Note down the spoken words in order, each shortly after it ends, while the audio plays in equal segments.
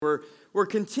We're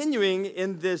continuing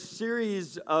in this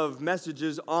series of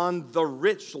messages on the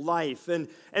rich life and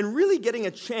really getting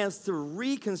a chance to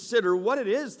reconsider what it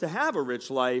is to have a rich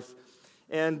life.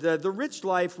 And the rich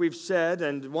life, we've said,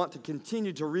 and want to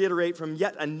continue to reiterate from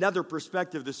yet another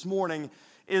perspective this morning,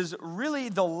 is really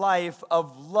the life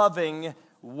of loving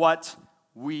what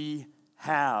we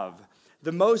have.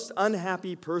 The most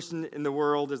unhappy person in the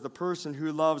world is the person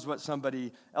who loves what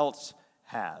somebody else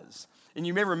has. And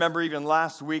you may remember even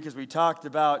last week as we talked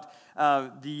about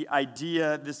the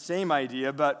same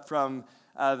idea, but from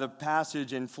the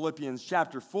passage in Philippians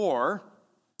chapter 4,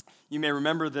 you may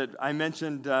remember that I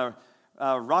mentioned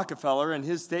Rockefeller and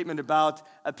his statement about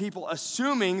people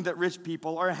assuming that rich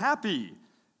people are happy.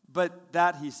 But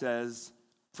that, he says,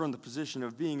 from the position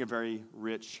of being a very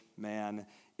rich man,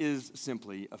 is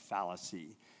simply a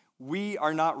fallacy. We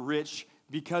are not rich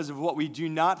because of what we do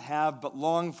not have but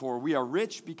long for. We are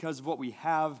rich because of what we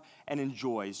have and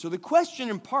enjoy. So the question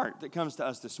in part that comes to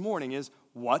us this morning is,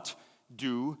 what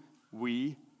do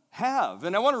we have?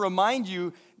 And I want to remind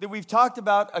you that we've talked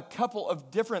about a couple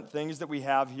of different things that we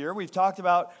have here. We've talked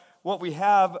about what we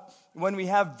have when we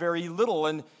have very little.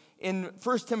 And in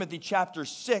 1 Timothy chapter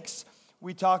 6,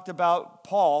 we talked about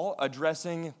Paul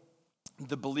addressing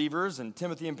the believers, and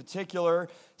Timothy in particular,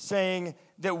 saying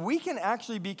that we can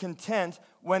actually be content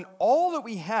when all that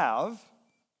we have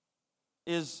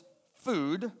is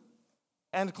food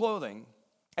and clothing.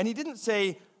 And he didn't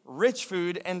say rich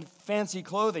food and fancy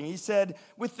clothing. He said,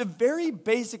 with the very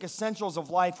basic essentials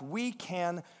of life, we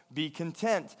can be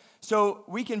content. So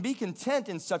we can be content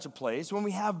in such a place when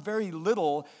we have very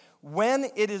little, when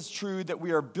it is true that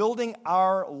we are building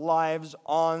our lives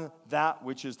on that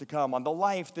which is to come, on the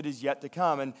life that is yet to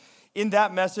come. And in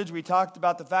that message, we talked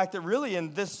about the fact that really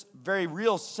in this very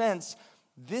real sense,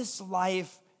 this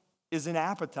life is an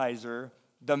appetizer.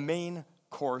 The main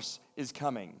course is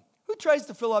coming. Who tries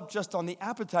to fill up just on the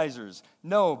appetizers?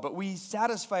 No, but we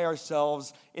satisfy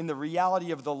ourselves in the reality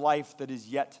of the life that is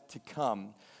yet to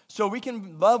come. So we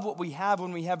can love what we have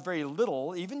when we have very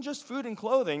little, even just food and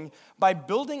clothing, by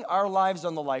building our lives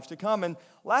on the life to come. And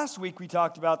last week we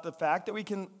talked about the fact that we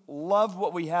can love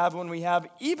what we have when we have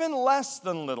even less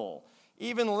than little,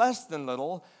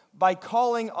 by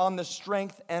calling on the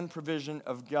strength and provision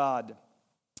of God.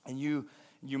 And you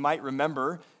might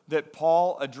remember that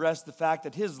Paul addressed the fact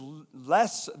that his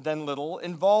less than little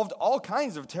involved all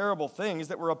kinds of terrible things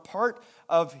that were a part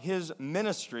of his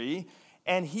ministry,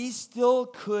 and he still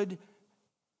could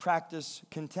practice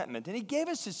contentment. And he gave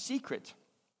us a secret.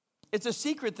 It's a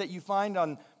secret that you find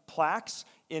on plaques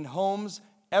in homes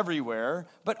everywhere,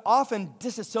 but often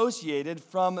disassociated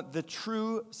from the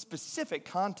true specific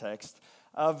context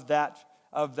of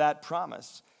that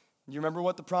promise. Do you remember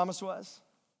what the promise was?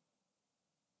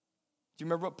 Do you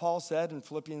remember what Paul said in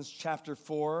Philippians chapter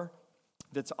 4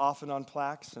 that's often on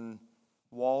plaques and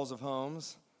walls of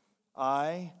homes?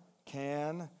 I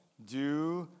can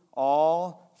do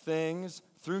all things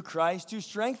through Christ who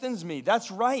strengthens me. That's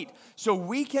right. So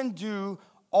we can do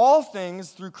all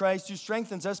things through Christ who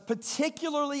strengthens us,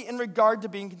 particularly in regard to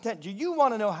being content. Do you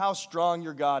want to know how strong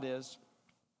your God is?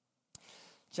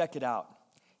 Check it out.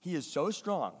 He is so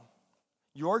strong.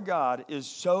 Your God is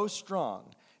so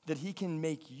strong that he can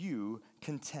make you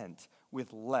content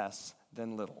with less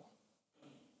than little.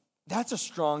 That's a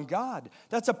strong God.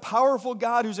 That's a powerful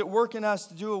God who's at work in us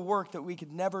to do a work that we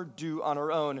could never do on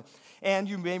our own. And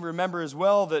you may remember as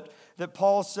well that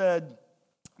Paul said,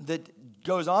 that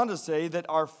goes on to say that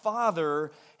our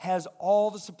Father has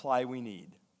all the supply we need.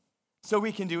 So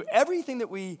we can do everything that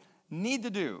we need to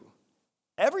do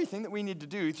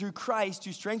through Christ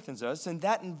who strengthens us, and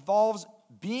that involves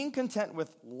being content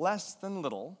with less than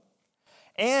little,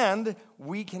 and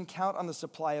we can count on the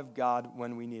supply of God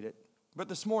when we need it. But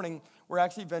this morning, we're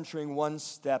actually venturing one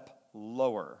step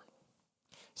lower.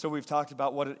 So we've talked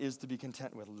about what it is to be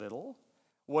content with little,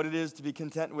 what it is to be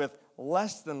content with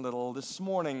less than little. This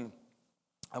morning,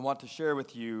 I want to share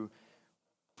with you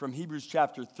from Hebrews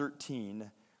chapter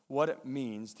 13 what it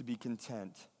means to be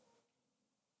content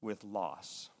with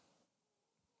loss.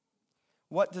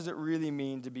 What does it really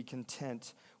mean to be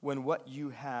content when what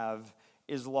you have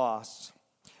is lost?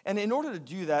 And in order to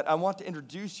do that, I want to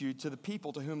introduce you to the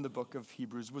people to whom the book of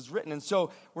Hebrews was written. And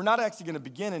so we're not actually going to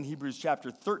begin in Hebrews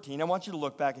chapter 13. I want you to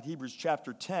look back at Hebrews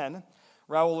chapter 10.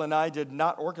 Raul and I did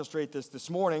not orchestrate this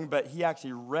morning, but he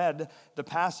actually read the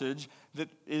passage that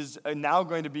is now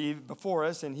going to be before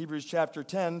us in Hebrews chapter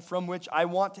 10, from which I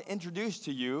want to introduce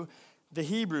to you the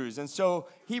Hebrews. And so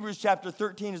Hebrews chapter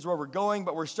 13 is where we're going,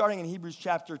 but we're starting in Hebrews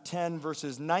chapter 10,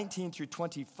 verses 19 through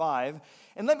 25.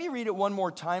 And let me read it one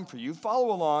more time for you.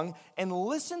 Follow along and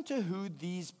listen to who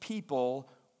these people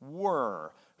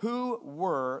were. Who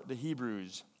were the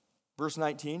Hebrews? Verse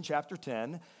 19, chapter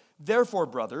 10. Therefore,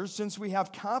 brothers, since we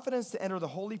have confidence to enter the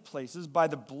holy places by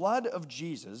the blood of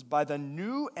Jesus, by the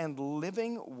new and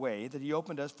living way that he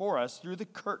opened us for us through the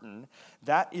curtain,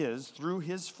 that is, through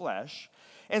his flesh,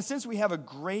 and since we have a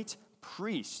great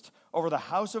priest over the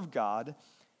house of God,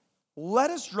 let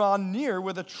us draw near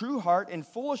with a true heart in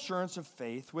full assurance of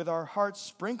faith, with our hearts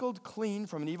sprinkled clean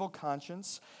from an evil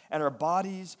conscience and our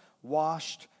bodies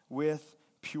washed with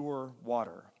pure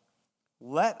water.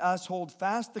 Let us hold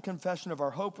fast the confession of our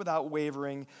hope without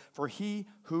wavering, for he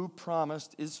who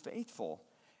promised is faithful.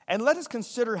 And let us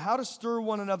consider how to stir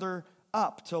one another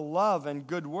up to love and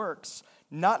good works,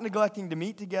 not neglecting to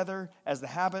meet together as the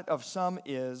habit of some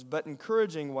is, but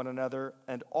encouraging one another,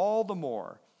 and all the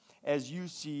more as you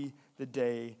see the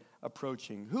day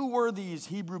approaching. Who were these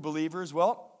Hebrew believers?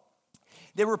 Well,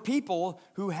 they were people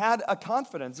who had a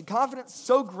confidence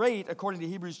so great, according to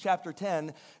Hebrews chapter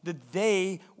 10, that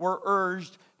they were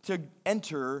urged to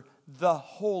enter the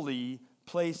holy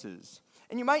places.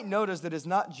 And you might notice that it's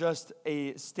not just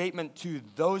a statement to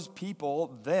those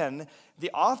people then.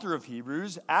 The author of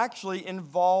Hebrews actually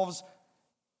involves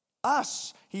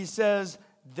us. He says,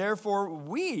 therefore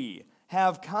we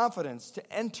have confidence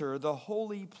to enter the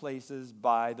holy places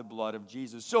by the blood of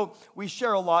Jesus. So we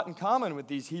share a lot in common with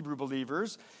these Hebrew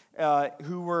believers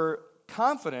who were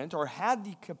confident or had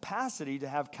the capacity to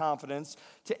have confidence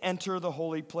to enter the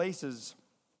holy places.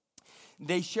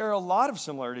 They share a lot of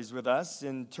similarities with us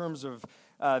in terms of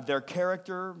their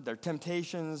character, their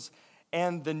temptations,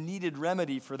 and the needed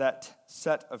remedy for that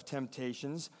set of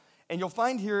temptations. And you'll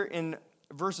find here in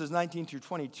verses 19 through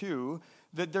 22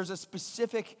 that there's a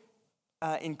specific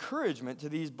encouragement to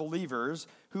these believers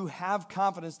who have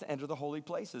confidence to enter the holy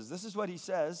places. This is what he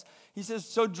says. He says,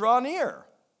 so draw near.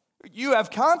 You have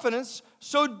confidence,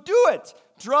 so do it.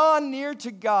 Draw near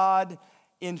to God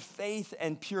in faith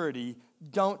and purity.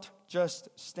 Don't just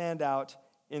stand out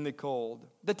in the cold.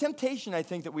 The temptation, I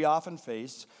think, that we often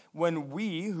face when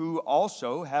we, who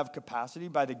also have capacity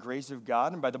by the grace of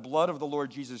God and by the blood of the Lord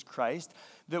Jesus Christ,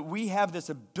 that we have this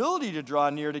ability to draw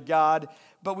near to God,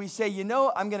 but we say,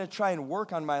 I'm going to try and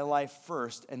work on my life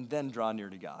first and then draw near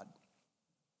to God.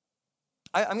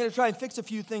 I'm going to try and fix a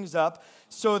few things up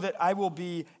so that I will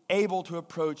be able to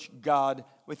approach God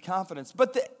with confidence.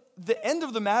 But the end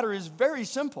of the matter is very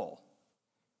simple.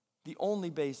 The only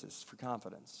basis for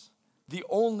confidence, the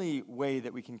only way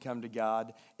that we can come to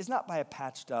God is not by a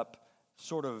patched up,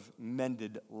 sort of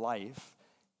mended life,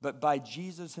 but by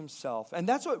Jesus himself. And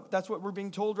that's what we're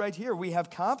being told right here. We have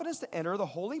confidence to enter the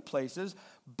holy places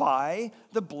by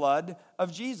the blood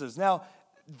of Jesus. Now,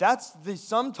 that's the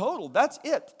sum total. That's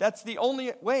it. That's the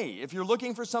only way. If you're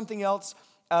looking for something else,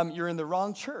 you're in the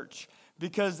wrong church,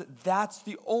 because that's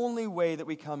the only way that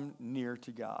we come near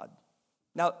to God.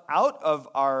 Now, out of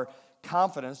our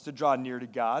confidence to draw near to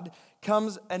God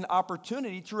comes an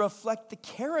opportunity to reflect the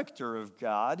character of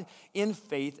God in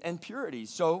faith and purity.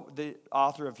 So the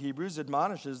author of Hebrews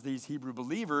admonishes these Hebrew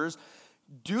believers,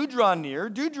 do draw near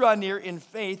in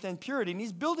faith and purity. And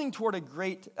he's building toward a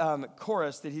great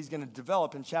chorus that he's going to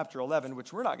develop in chapter 11,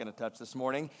 which we're not going to touch this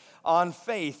morning, on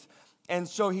faith. And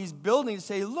so he's building to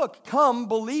say, look, come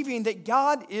believing that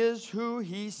God is who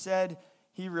he said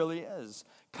he really is.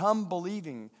 Come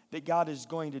believing that God is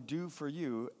going to do for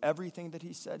you everything that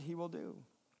he said he will do.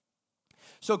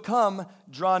 So come,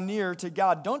 draw near to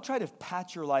God. Don't try to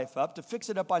patch your life up, to fix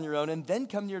it up on your own, and then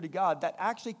come near to God. That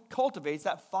actually cultivates,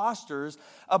 that fosters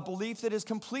a belief that is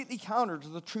completely counter to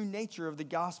the true nature of the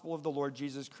gospel of the Lord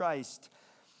Jesus Christ.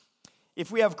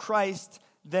 If we have Christ,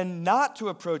 then not to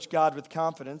approach God with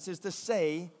confidence is to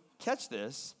say, catch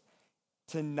this,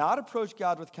 to not approach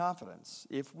God with confidence,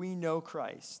 if we know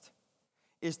Christ,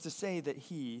 is to say that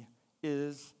he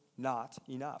is not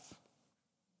enough.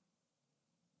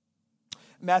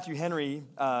 Matthew Henry,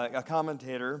 a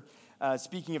commentator,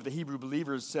 speaking of the Hebrew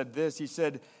believers, said this. He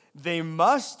said, they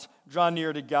must draw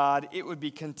near to God. It would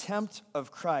be contempt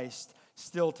of Christ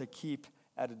still to keep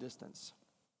at a distance.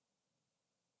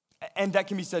 And that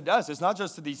can be said to us. It's not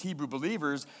just to these Hebrew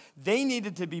believers. They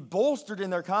needed to be bolstered in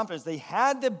their confidence. They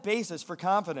had the basis for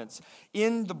confidence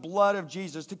in the blood of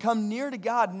Jesus to come near to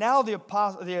God. Now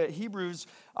the Hebrews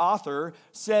author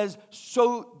says,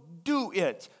 so do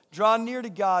it. Draw near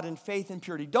to God in faith and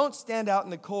purity. Don't stand out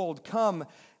in the cold. Come,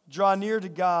 draw near to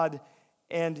God,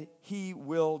 and he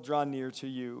will draw near to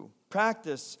you.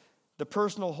 Practice the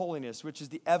personal holiness, which is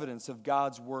the evidence of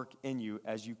God's work in you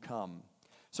as you come.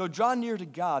 So draw near to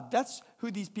God. That's who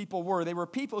these people were. They were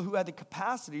people who had the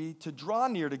capacity to draw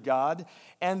near to God,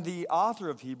 and the author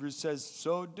of Hebrews says,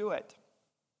 so do it.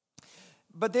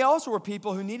 But they also were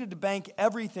people who needed to bank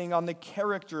everything on the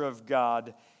character of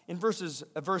God. In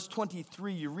verse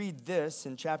 23, you read this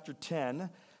in chapter 10,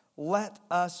 "Let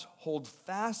us hold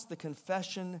fast the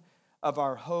confession of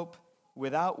our hope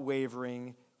without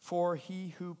wavering, for he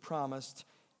who promised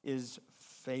is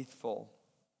faithful."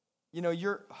 You know,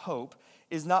 your hope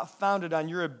is not founded on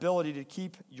your ability to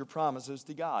keep your promises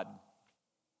to God.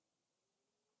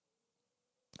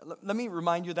 Let me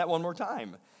remind you that one more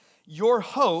time. Your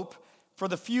hope for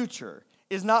the future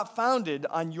is not founded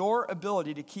on your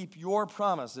ability to keep your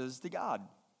promises to God,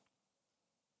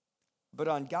 but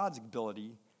on God's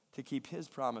ability to keep his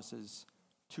promises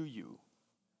to you.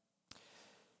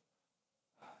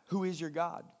 Who is your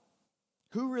God?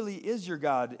 Who really is your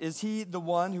God? Is he the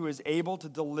one who is able to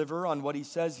deliver on what he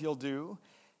says he'll do?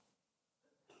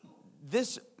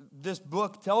 This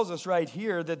book tells us right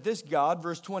here that this God,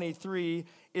 verse 23,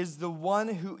 is the one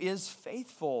who is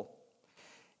faithful.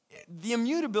 The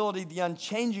immutability, the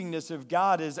unchangingness of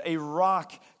God is a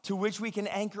rock to which we can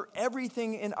anchor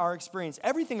everything in our experience.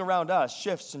 Everything around us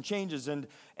shifts and changes and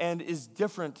is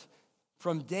different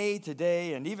from day to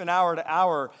day and even hour to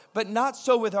hour, but not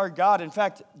so with our God. In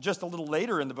fact, just a little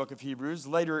later in the book of Hebrews,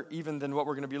 later even than what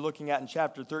we're going to be looking at in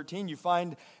chapter 13, you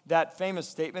find that famous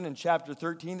statement in chapter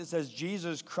 13 that says,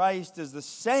 Jesus Christ is the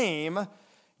same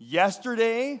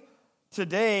yesterday,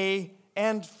 today,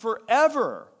 and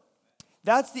forever.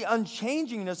 That's the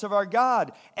unchangingness of our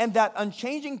God. And that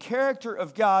unchanging character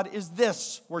of God is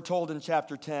this, we're told in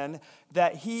chapter 10,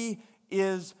 that he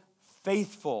is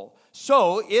faithful.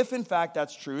 So, if in fact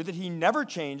that's true, that he never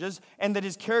changes, and that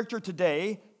his character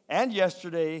today and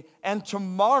yesterday and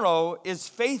tomorrow is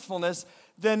faithfulness,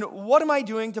 then what am I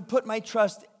doing to put my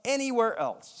trust anywhere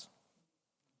else?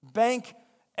 Bank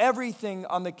everything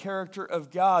on the character of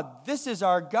God. This is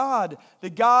our God, the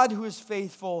God who is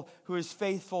faithful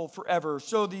forever.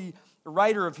 So the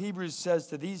writer of Hebrews says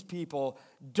to these people,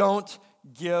 don't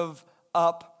give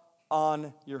up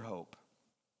on your hope.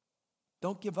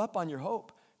 Don't give up on your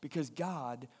hope, because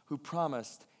God, who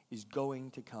promised, is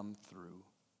going to come through.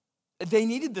 They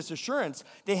needed this assurance.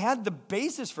 They had the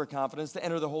basis for confidence to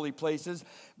enter the holy places,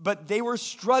 but they were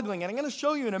struggling. And I'm going to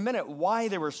show you in a minute why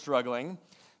they were struggling.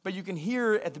 But you can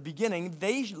hear at the beginning,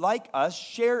 they, like us,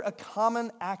 share a common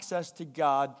access to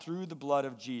God through the blood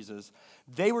of Jesus.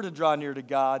 They were to draw near to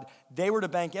God. They were to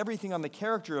bank everything on the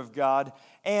character of God.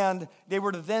 And they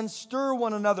were to then stir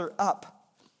one another up.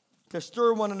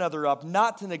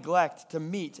 Not to neglect, to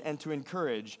meet, and to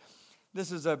encourage.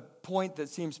 This is a point that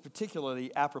seems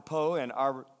particularly apropos in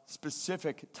our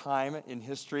specific time in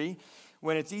history,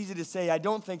 when it's easy to say, I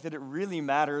don't think that it really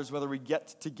matters whether we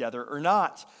get together or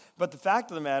not. But the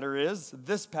fact of the matter is,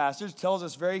 this passage tells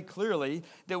us very clearly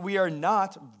that we are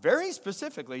not, very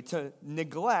specifically, to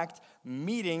neglect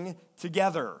meeting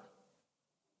together.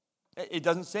 It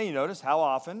doesn't say, you notice, how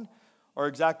often or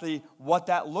exactly what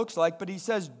that looks like, but he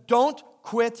says, don't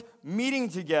quit meeting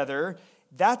together.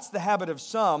 That's the habit of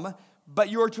some, but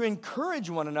you are to encourage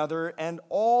one another, and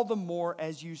all the more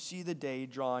as you see the day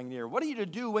drawing near. What are you to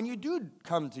do when you do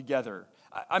come together?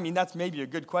 I mean, that's maybe a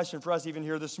good question for us even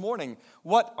here this morning.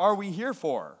 What are we here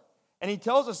for? And he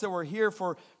tells us that we're here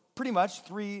for pretty much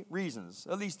three reasons,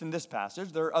 at least in this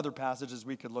passage. There are other passages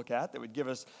we could look at that would give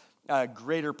us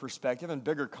greater perspective and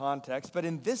bigger context, but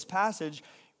in this passage,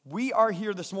 we are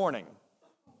here this morning.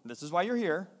 This is why you're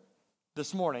here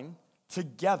this morning.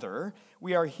 Together,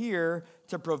 we are here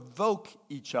to provoke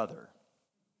each other.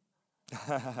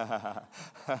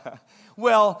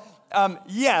 Well,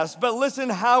 yes, but listen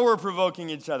how we're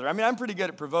provoking each other. I mean, I'm pretty good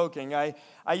at provoking. I'm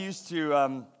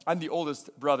the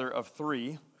oldest brother of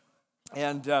three,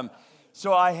 and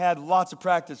so I had lots of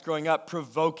practice growing up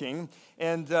provoking,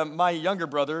 and my younger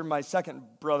brother, my second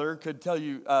brother, could tell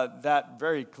you that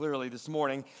very clearly this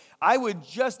morning. I would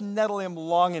just nettle him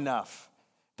long enough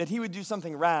that he would do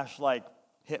something rash like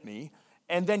hit me,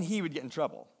 and then he would get in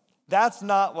trouble. That's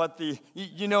not what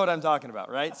you know what I'm talking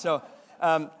about, right? So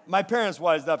my parents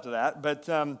wised up to that,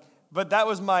 but that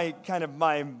was my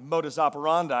modus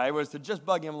operandi, was to just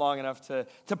bug him long enough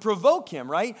to provoke him,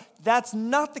 right? That's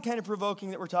not the kind of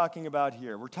provoking that we're talking about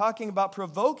here. We're talking about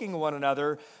provoking one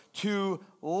another to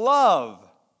love.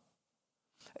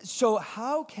 So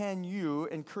how can you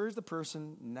encourage the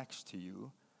person next to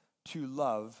you to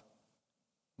love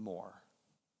more?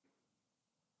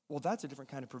 Well, that's a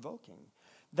different kind of provoking.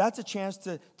 That's a chance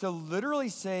to literally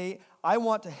say, I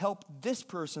want to help this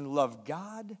person love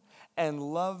God and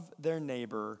love their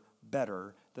neighbor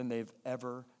better than they've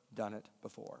ever done it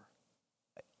before.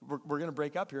 We're going to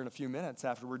break up here in a few minutes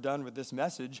after we're done with this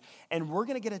message, and we're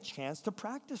going to get a chance to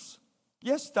practice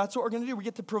Yes, that's what we're going to do. We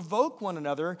get to provoke one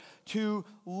another to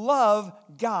love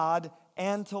God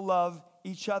and to love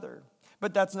each other.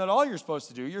 But that's not all you're supposed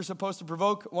to do. You're supposed to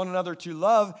provoke one another to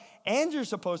love, and you're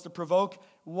supposed to provoke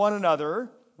one another.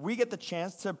 We get the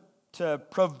chance to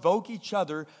provoke each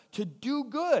other to do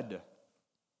good.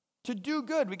 To do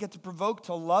good. We get to provoke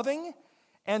to loving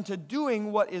and to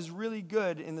doing what is really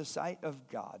good in the sight of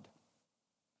God.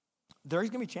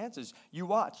 There's going to be chances. You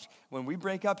watch. When we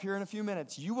break up here in a few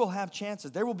minutes, you will have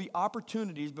chances. There will be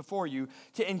opportunities before you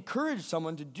to encourage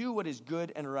someone to do what is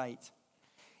good and right.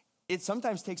 It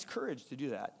sometimes takes courage to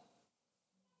do that.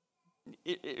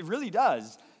 It really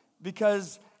does,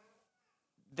 because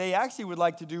they actually would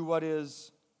like to do what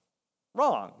is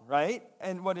wrong, right?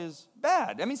 And what is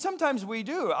bad. I mean, sometimes we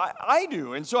do. I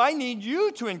do. And so I need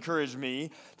you to encourage me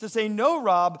to say, no,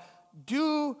 Rob,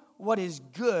 do what is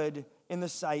good in the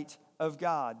sight of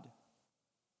God.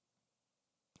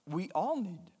 We all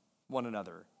need one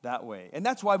another that way. And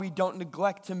that's why we don't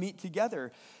neglect to meet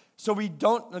together. So we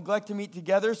don't neglect to meet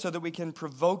together so that we can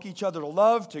provoke each other to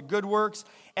love, to good works.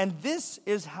 And this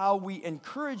is how we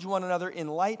encourage one another in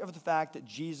light of the fact that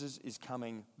Jesus is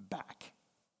coming back.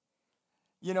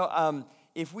 You know,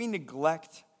 if we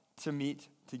neglect to meet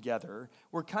together,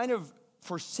 we're kind of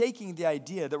forsaking the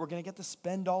idea that we're going to get to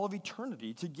spend all of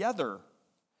eternity together.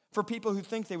 For people who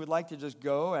think they would like to just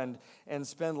go and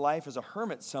spend life as a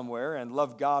hermit somewhere and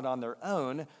love God on their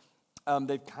own,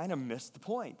 they've kind of missed the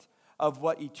point of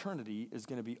what eternity is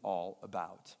going to be all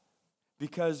about.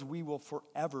 Because we will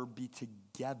forever be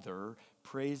together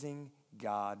praising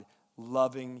God,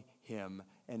 loving Him,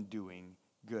 and doing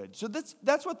good. So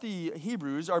that's what the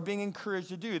Hebrews are being encouraged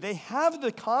to do. They have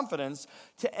the confidence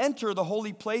to enter the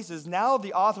holy places. Now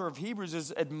the author of Hebrews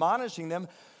is admonishing them,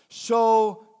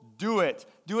 so do it.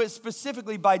 Do it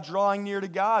specifically by drawing near to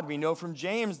God. We know from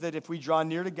James that if we draw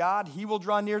near to God, He will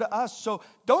draw near to us. So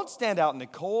don't stand out in the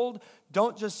cold.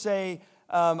 Don't just say,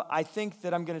 I think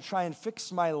that I'm going to try and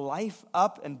fix my life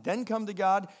up and then come to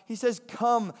God. He says,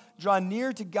 come, draw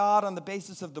near to God on the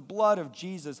basis of the blood of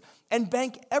Jesus and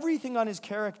bank everything on His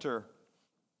character.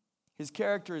 His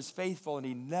character is faithful and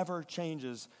He never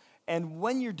changes. And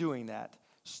when you're doing that,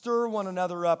 stir one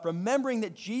another up, remembering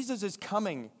that Jesus is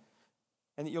coming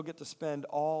and that you'll get to spend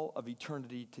all of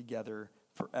eternity together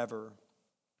forever.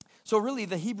 So really,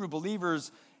 the Hebrew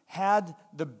believers had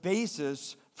the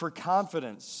basis for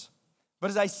confidence. But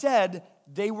as I said,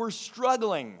 they were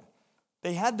struggling.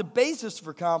 They had the basis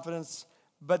for confidence,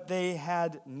 but they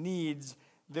had needs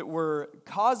that were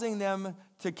causing them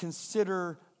to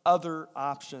consider other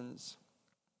options.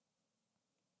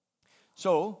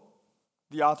 So,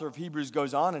 the author of Hebrews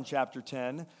goes on in chapter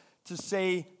 10 to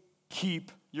say,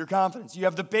 keep your confidence. You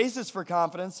have the basis for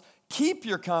confidence. Keep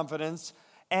your confidence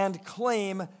and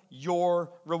claim your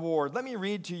reward. Let me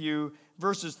read to you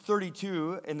verses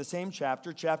 32 in the same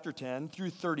chapter, chapter 10, through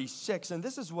 36. And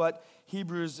this is what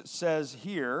Hebrews says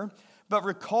here. But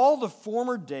recall the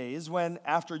former days when,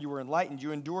 after you were enlightened,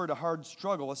 you endured a hard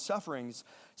struggle with sufferings,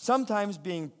 sometimes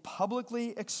being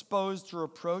publicly exposed to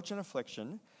reproach and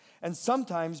affliction, and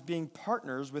sometimes being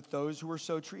partners with those who were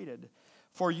so treated.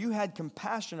 For you had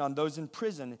compassion on those in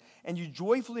prison, and you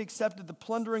joyfully accepted the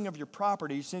plundering of your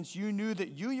property, since you knew that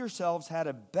you yourselves had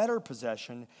a better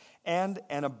possession and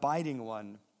an abiding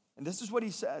one. And this is what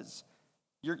he says.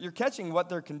 You're catching what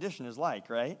their condition is like,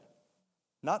 right?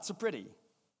 Not so pretty.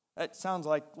 That sounds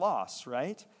like loss,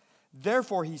 right?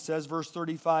 Therefore, he says, verse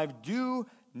 35, do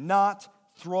not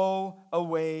throw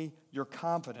away your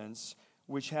confidence,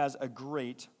 which has a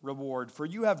great reward. For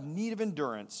you have need of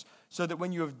endurance, so that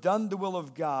when you have done the will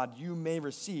of God, you may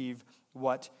receive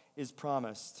what is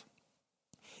promised.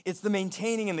 It's the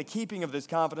maintaining and the keeping of this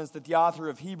confidence that the author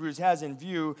of Hebrews has in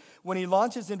view when he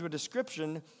launches into a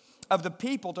description of the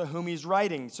people to whom he's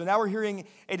writing. So now we're hearing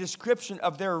a description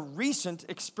of their recent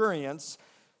experience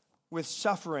with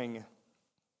suffering.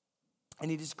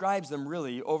 And he describes them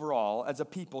really overall as a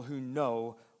people who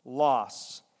know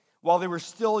loss. While they were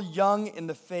still young in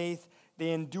the faith,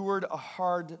 they endured a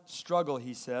hard struggle,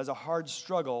 he says, a hard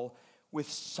struggle with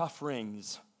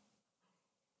sufferings.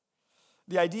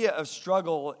 The idea of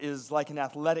struggle is like an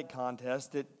athletic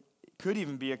contest. It could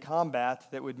even be a combat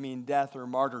that would mean death or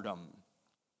martyrdom.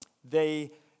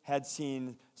 They had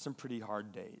seen some pretty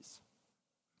hard days,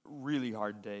 really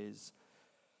hard days.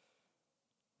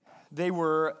 They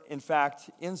were, in fact,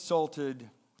 insulted,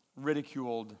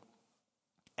 ridiculed,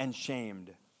 and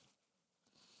shamed.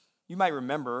 You might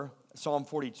remember Psalm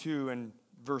 42 and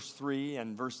verse 3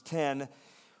 and verse 10,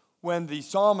 when the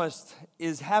psalmist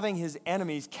is having his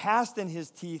enemies cast in his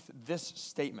teeth this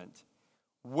statement,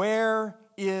 "Where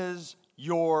is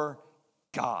your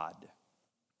God?"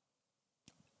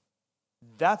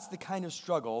 That's the kind of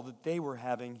struggle that they were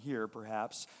having here,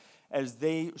 perhaps, as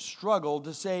they struggled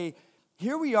to say,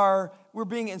 here we are, we're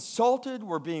being insulted,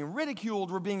 we're being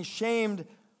ridiculed, we're being shamed.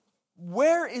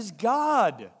 Where is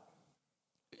God?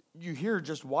 You hear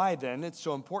just why then it's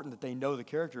so important that they know the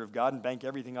character of God and bank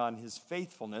everything on his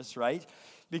faithfulness, right?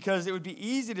 Because it would be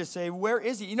easy to say, where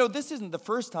is he? This isn't the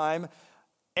first time,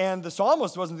 and the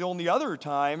psalmist wasn't the only other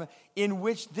time in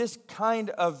which this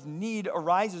kind of need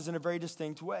arises in a very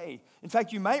distinct way. In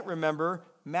fact, you might remember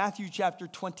Matthew chapter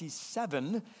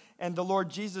 27 and the Lord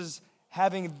Jesus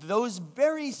having those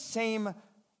very same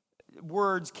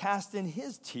words cast in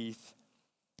his teeth.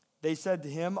 They said to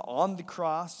him on the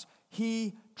cross,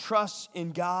 he trusts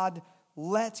in God.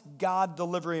 Let God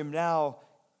deliver him now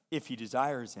if he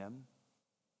desires him.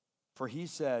 For he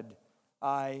said,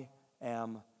 I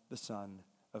am the Son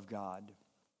of God.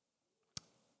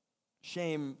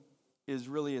 Shame is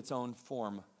really its own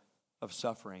form of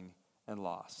suffering and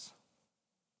loss.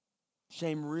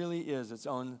 Shame really is its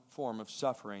own form of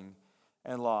suffering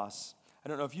and loss. I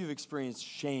don't know if you've experienced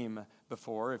shame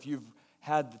before, if you've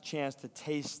had the chance to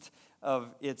taste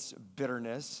of its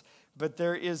bitterness, but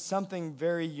there is something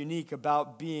very unique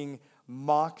about being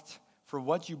mocked for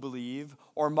what you believe,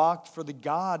 or mocked for the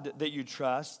God that you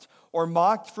trust, or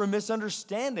mocked for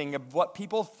misunderstanding of what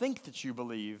people think that you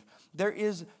believe. There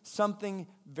is something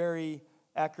very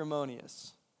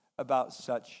acrimonious about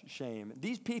such shame.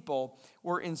 These people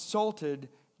were insulted,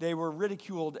 they were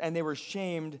ridiculed, and they were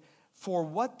shamed for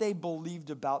what they believed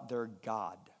about their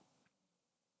God.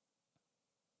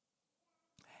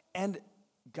 And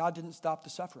God didn't stop the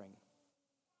suffering.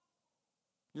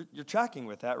 You're tracking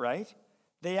with that, right?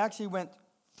 They actually went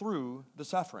through the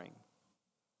suffering.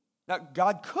 Now,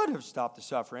 God could have stopped the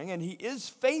suffering, and he is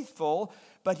faithful,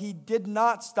 but he did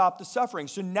not stop the suffering.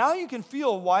 So now you can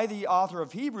feel why the author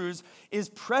of Hebrews is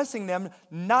pressing them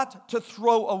not to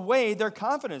throw away their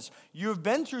confidence. You have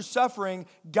been through suffering.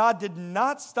 God did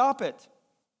not stop it.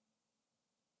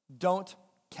 Don't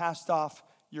cast off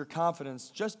your confidence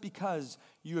just because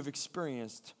you have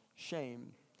experienced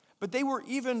shame. But they were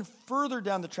even further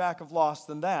down the track of loss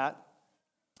than that.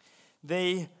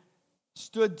 They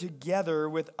stood together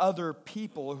with other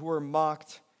people who were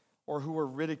mocked or who were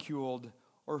ridiculed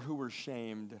or who were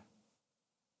shamed.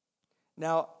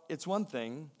 Now, it's one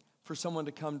thing for someone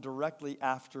to come directly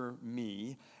after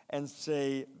me and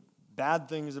say bad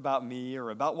things about me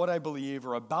or about what I believe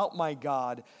or about my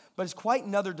God, but it's quite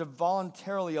another to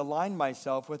voluntarily align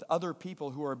myself with other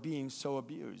people who are being so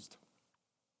abused.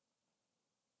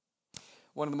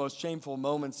 One of the most shameful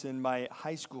moments in my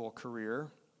high school career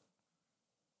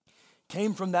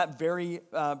came from that very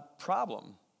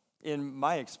problem in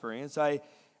my experience. I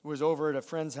was over at a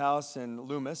friend's house in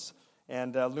Loomis,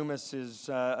 and Loomis is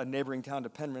a neighboring town to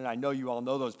Penryn. I know you all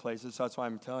know those places, so that's why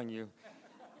I'm telling you.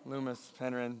 Loomis,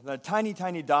 Penryn, the tiny,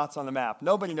 tiny dots on the map.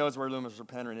 Nobody knows where Loomis or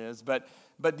Penryn is, but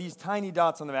these tiny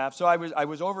dots on the map. So I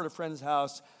was over at a friend's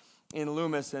house in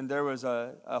Loomis, and there was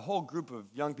a whole group of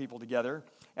young people together,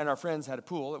 and our friends had a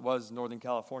pool. It was Northern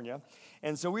California,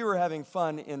 and so we were having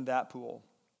fun in that pool.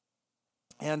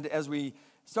 And as we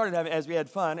had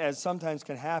fun, as sometimes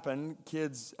can happen,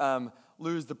 kids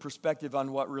lose the perspective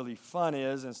on what really fun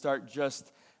is and start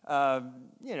just,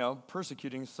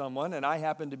 persecuting someone. And I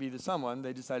happened to be the someone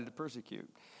they decided to persecute.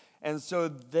 And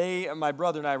so my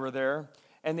brother and I were there,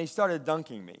 and they started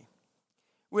dunking me,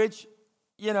 which,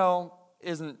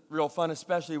 isn't real fun,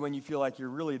 especially when you feel like you're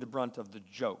really the brunt of the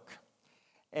joke.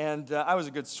 And I was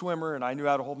a good swimmer, and I knew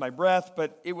how to hold my breath,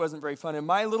 but it wasn't very fun. And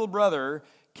my little brother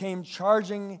came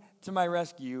charging to my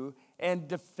rescue and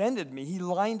defended me. He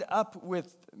lined up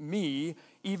with me,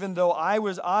 even though I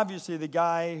was obviously the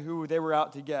guy who they were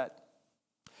out to get.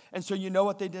 And so you know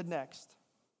what they did next?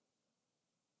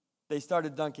 They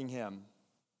started dunking him.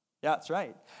 Yeah, that's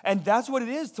right. And that's what it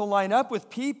is to line up with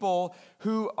people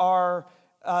who are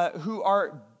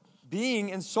being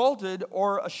insulted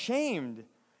or ashamed.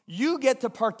 You get to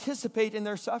participate in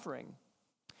their suffering.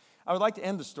 I would like to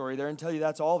end the story there and tell you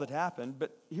that's all that happened,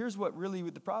 but here's what really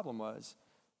the problem was.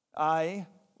 I,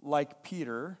 like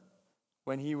Peter,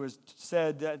 when he was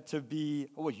said to be,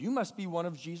 you must be one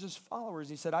of Jesus' followers.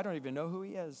 He said, I don't even know who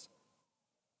he is.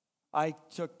 I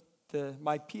took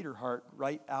my Peter heart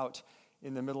right out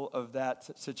in the middle of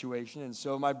that situation, and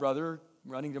so my brother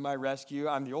running to my rescue,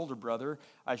 I'm the older brother,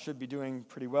 I should be doing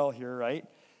pretty well here, right?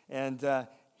 And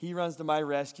he runs to my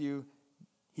rescue,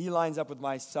 he lines up with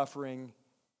my suffering.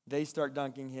 They start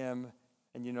dunking him,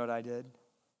 and you know what I did?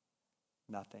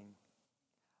 Nothing.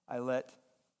 I let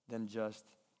them just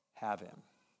have him.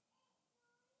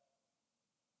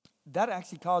 that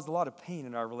actually caused a lot of pain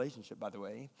in our relationship, by the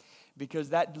way, because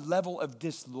that level of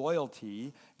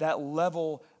disloyalty, that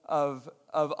level of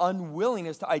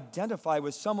unwillingness to identify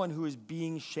with someone who is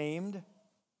being shamed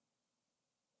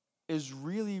is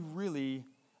really, really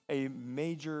a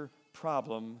major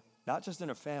problem, not just in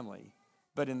a family,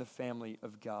 but in the family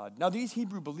of God. Now, these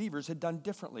Hebrew believers had done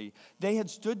differently. They had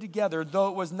stood together, though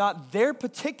it was not their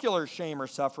particular shame or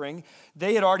suffering.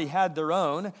 They had already had their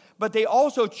own, but they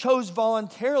also chose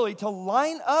voluntarily to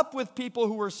line up with people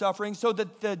who were suffering so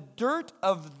that the dirt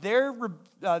of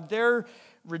their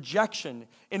rejection,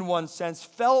 in one sense,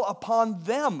 fell upon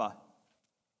them.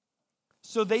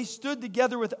 So they stood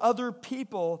together with other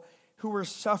people who were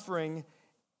suffering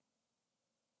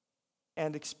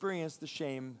and experienced the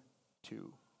shame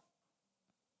too.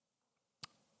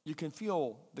 You can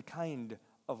feel the kind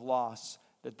of loss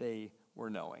that they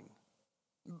were knowing.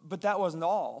 But that wasn't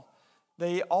all.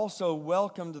 They also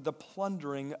welcomed the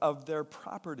plundering of their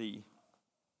property.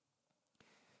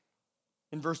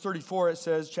 In verse 34 it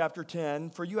says, chapter 10,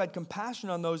 "For you had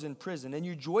compassion on those in prison, and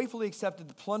you joyfully accepted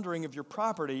the plundering of your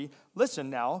property.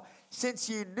 Listen now, since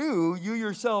you knew you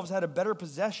yourselves had a better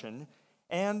possession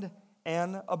and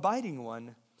an abiding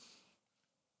one."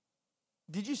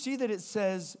 Did you see that it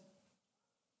says,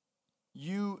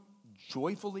 you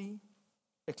joyfully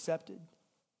accepted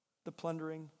the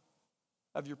plundering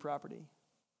of your property?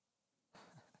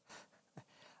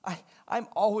 I'm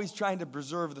always trying to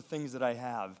preserve the things that I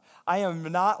have. I am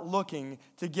not looking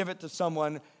to give it to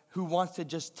someone who wants to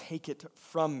just take it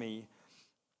from me.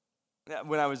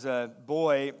 When I was a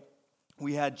boy,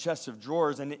 we had chests of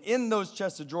drawers, and in those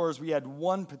chests of drawers, we had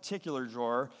one particular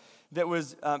drawer that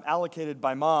was allocated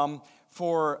by Mom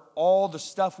for all the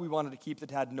stuff we wanted to keep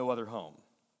that had no other home.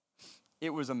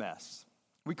 It was a mess.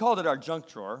 We called it our junk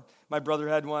drawer. My brother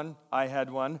had one, I had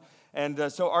one,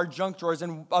 and so our junk drawers,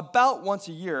 and about once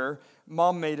a year,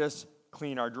 Mom made us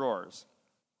clean our drawers.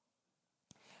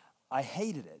 I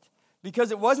hated it,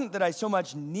 because it wasn't that I so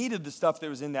much needed the stuff that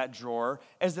was in that drawer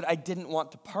as that I didn't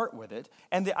want to part with it.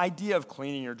 And the idea of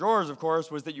cleaning your drawers, of course,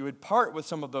 was that you would part with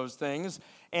some of those things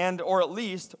or at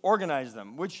least organize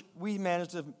them, which we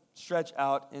managed to stretch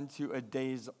out into a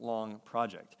days-long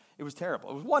project. It was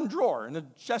terrible. It was one drawer in a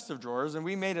chest of drawers, and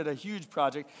we made it a huge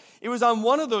project. It was on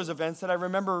one of those events that I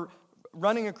remember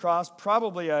running across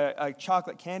probably a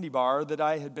chocolate candy bar that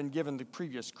I had been given the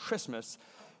previous Christmas.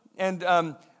 And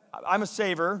I'm a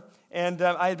saver, and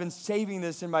I had been saving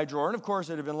this in my drawer. And, of course,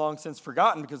 it had been long since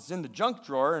forgotten because it's in the junk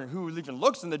drawer, and who even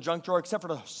looks in the junk drawer except for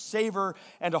to savor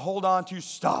and to hold on to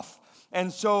stuff?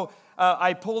 And so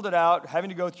I pulled it out, having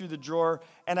to go through the drawer,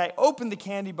 and I opened the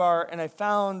candy bar, and I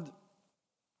found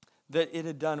that it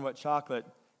had done what chocolate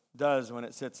does when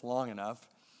it sits long enough.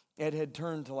 It had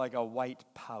turned to like a white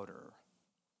powder.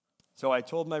 So I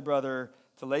told my brother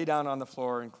to lay down on the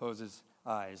floor and close his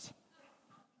eyes.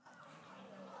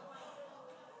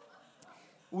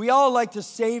 We all like to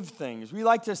save things. We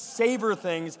like to savor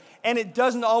things, and it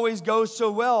doesn't always go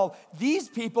so well. These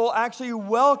people actually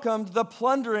welcomed the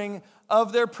plundering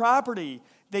of their property.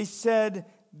 They said,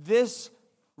 this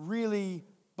really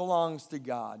belongs to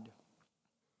God.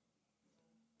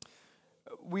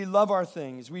 We love our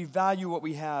things. We value what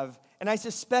we have. And I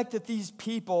suspect that these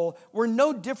people were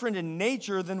no different in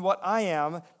nature than what I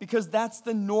am, because that's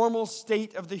the normal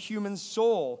state of the human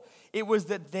soul. It was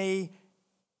that they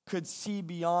could see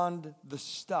beyond the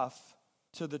stuff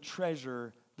to the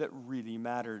treasure that really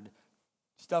mattered.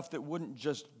 Stuff that wouldn't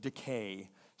just decay.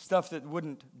 Stuff that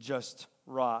wouldn't just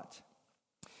rot.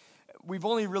 We've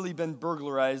only really been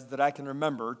burglarized that I can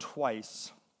remember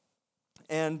twice.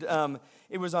 And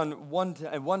it was on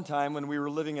one time when we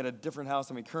were living at a different house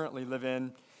than we currently live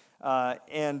in.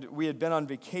 And we had been on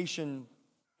vacation,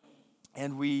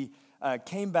 and we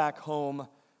came back home.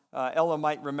 Ella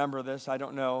might remember this, I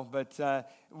don't know. But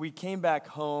we came back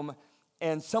home,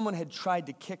 and someone had tried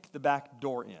to kick the back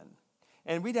door in.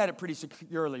 And we'd had it pretty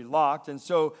securely locked, and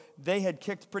so they had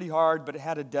kicked pretty hard, but it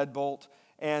had a deadbolt,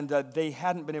 and they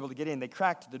hadn't been able to get in. They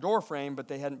cracked the door frame, but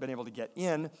they hadn't been able to get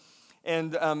in.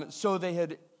 And so they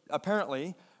had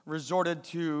apparently resorted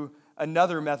to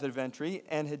another method of entry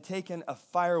and had taken a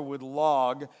firewood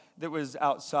log that was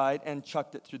outside and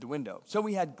chucked it through the window. So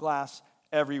we had glass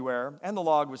everywhere, and the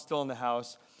log was still in the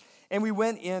house. And we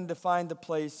went in to find the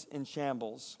place in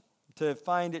shambles, to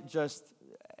find it just,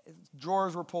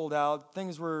 drawers were pulled out,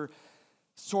 things were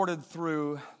sorted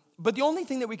through. But the only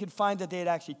thing that we could find that they had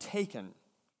actually taken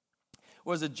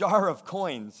was a jar of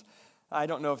coins. I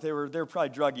don't know if they were probably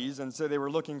druggies, and so they were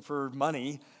looking for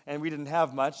money, and we didn't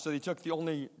have much, so they took the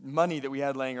only money that we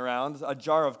had laying around, a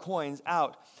jar of coins,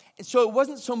 out. And so it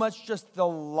wasn't so much just the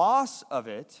loss of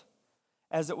it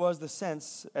as it was the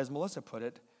sense, as Melissa put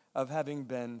it, of having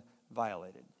been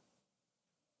violated.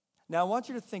 Now, I want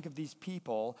you to think of these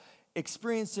people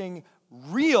experiencing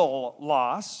real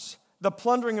loss, the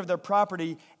plundering of their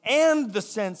property, and the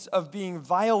sense of being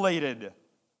violated.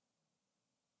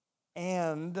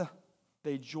 And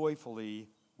they joyfully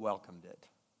welcomed it.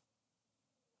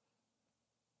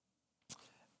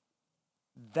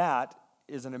 That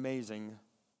is an amazing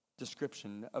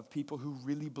description of people who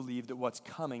really believe that what's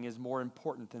coming is more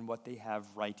important than what they have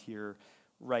right here,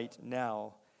 right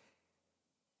now.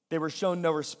 They were shown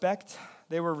no respect.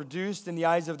 They were reduced in the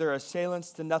eyes of their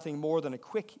assailants to nothing more than a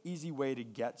quick, easy way to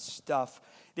get stuff.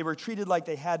 They were treated like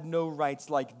they had no rights,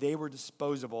 like they were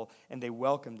disposable, and they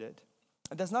welcomed it.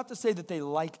 And that's not to say that they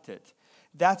liked it.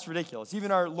 That's ridiculous.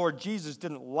 Even our Lord Jesus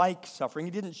didn't like suffering.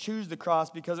 He didn't choose the cross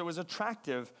because it was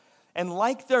attractive. And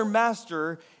like their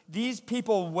master, these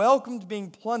people welcomed being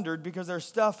plundered because their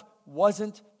stuff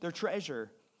wasn't their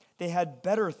treasure. They had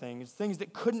better things, things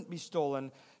that couldn't be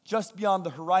stolen, just beyond the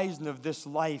horizon of this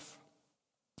life.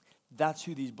 That's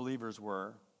who these believers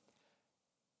were.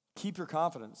 Keep your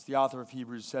confidence, the author of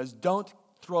Hebrews says. Don't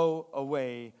throw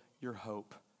away your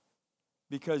hope,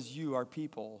 because you are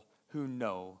people who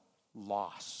know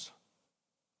loss.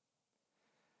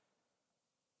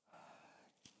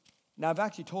 Now, I've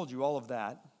actually told you all of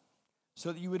that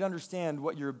so that you would understand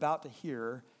what you're about to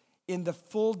hear in the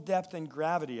full depth and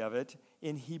gravity of it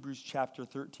in Hebrews chapter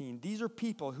 13. These are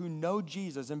people who know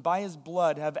Jesus and by his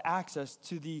blood have access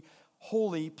to the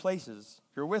holy places.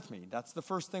 You're with me. That's the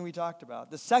first thing we talked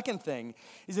about. The second thing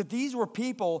is that these were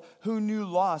people who knew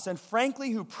loss, and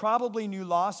frankly, who probably knew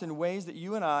loss in ways that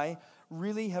you and I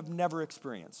really have never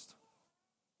experienced.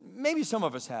 Maybe some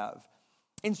of us have,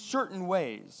 in certain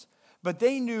ways. But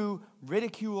they knew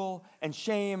ridicule and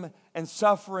shame and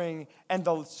suffering and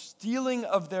the stealing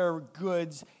of their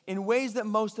goods in ways that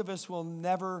most of us will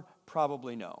never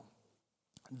probably know.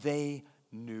 They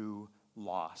knew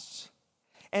loss.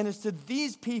 And it's to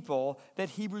these people that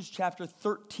Hebrews chapter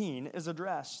 13 is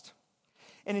addressed.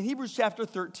 And in Hebrews chapter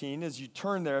 13, as you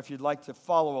turn there, if you'd like to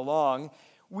follow along,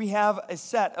 we have a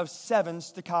set of 7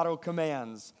 staccato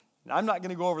commands. Now, I'm not going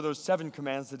to go over those 7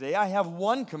 commands today. I have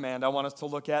one command I want us to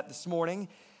look at this morning.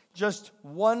 Just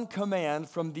one command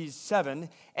from these 7,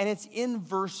 and it's in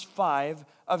verse 5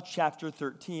 of chapter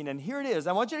 13. And here it is.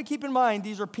 I want you to keep in mind,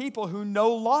 these are people who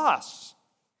know loss.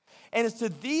 And it's to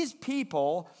these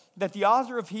people that the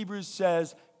author of Hebrews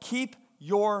says, keep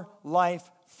your life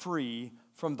free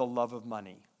from the love of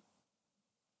money.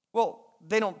 Well,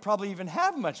 they don't probably even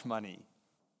have much money.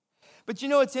 But you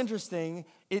know what's interesting?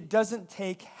 It doesn't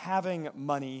take having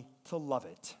money to love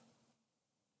it.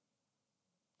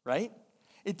 Right?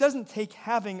 It doesn't take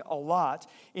having a lot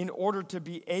in order to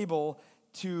be able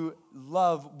to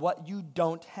love what you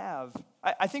don't have.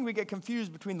 I think we get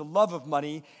confused between the love of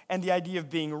money and the idea of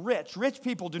being rich. Rich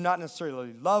people do not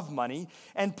necessarily love money,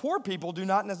 and poor people do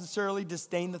not necessarily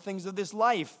disdain the things of this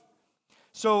life.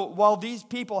 So while these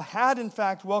people had, in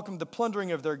fact, welcomed the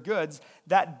plundering of their goods,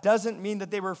 that doesn't mean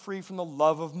that they were free from the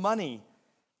love of money.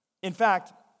 In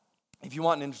fact, if you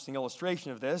want an interesting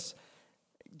illustration of this,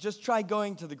 just try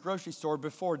going to the grocery store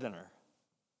before dinner.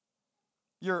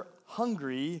 You're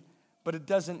hungry, but it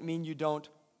doesn't mean you don't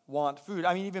want food.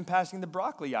 I mean, even passing the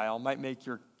broccoli aisle might make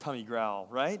your tummy growl,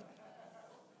 right?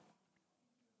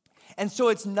 And so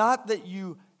it's not that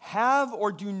you have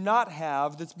or do not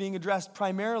have that's being addressed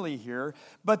primarily here,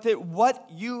 but that what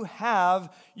you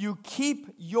have, you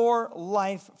keep your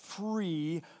life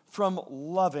free from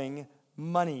loving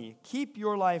money. Keep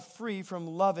your life free from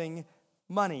loving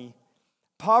money.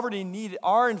 Poverty and need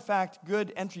are, in fact,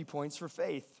 good entry points for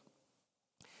faith.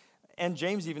 And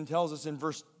James even tells us in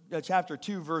chapter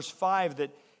 2, verse 5,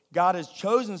 that God has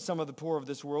chosen some of the poor of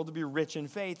this world to be rich in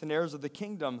faith and heirs of the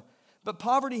kingdom. But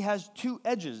poverty has 2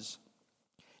 edges.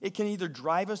 It can either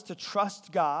drive us to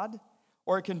trust God,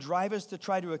 or it can drive us to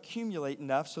try to accumulate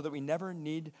enough so that we never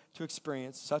need to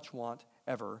experience such want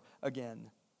ever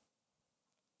again.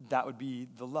 That would be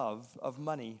the love of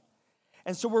money.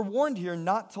 And so we're warned here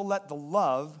not to let the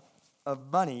love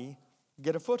of money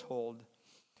get a foothold.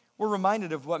 We're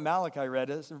reminded of what Malachi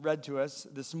read to us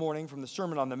this morning from the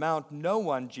Sermon on the Mount. No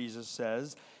one, Jesus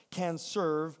says, can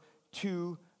serve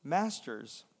 2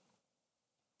 masters.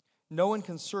 No one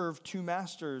can serve 2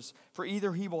 masters, for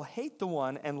either he will hate the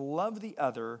one and love the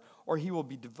other, or he will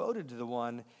be devoted to the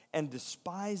one and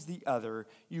despise the other.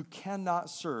 You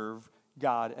cannot serve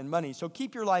God and money. So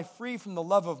keep your life free from the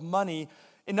love of money.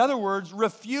 In other words,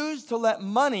 refuse to let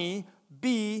money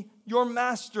be your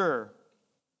master.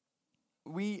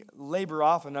 We labor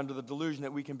often under the delusion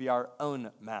that we can be our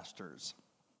own masters.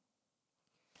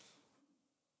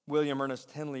 William Ernest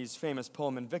Henley's famous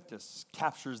poem Invictus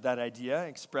captures that idea,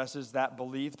 expresses that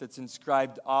belief that's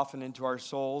inscribed often into our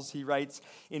souls. He writes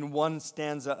in one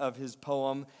stanza of his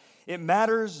poem, "It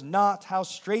matters not how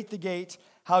strait the gate,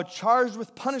 how charged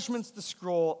with punishments the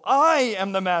scroll. I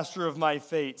am the master of my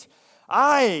fate.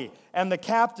 I am the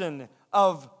captain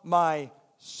of my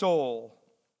soul."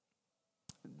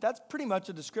 That's pretty much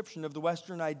a description of the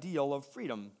Western ideal of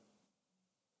freedom.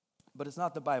 But it's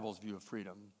not the Bible's view of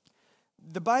freedom.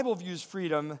 The Bible views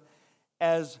freedom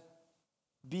as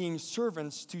being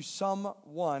servants to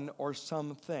someone or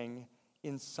something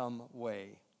in some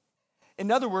way.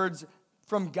 In other words,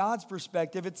 from God's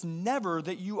perspective, it's never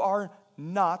that you are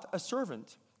not a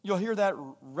servant. You'll hear that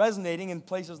resonating in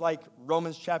places like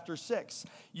Romans chapter 6.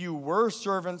 You were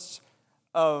servants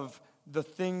of the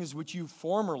things which you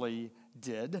formerly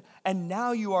did, and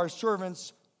now you are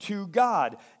servants to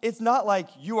God. It's not like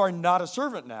you are not a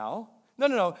servant now.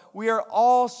 No. We are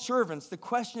all servants. The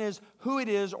question is who it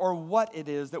is or what it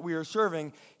is that we are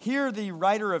serving. Here the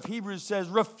writer of Hebrews says,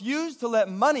 refuse to let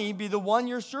money be the one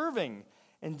you're serving.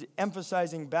 And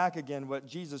emphasizing back again what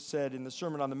Jesus said in the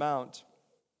Sermon on the Mount.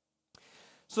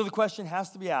 So the question has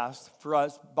to be asked for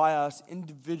us, by us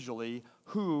individually,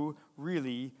 who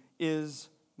really is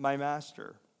my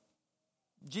master?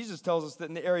 Jesus tells us that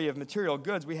in the area of material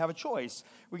goods, we have a choice.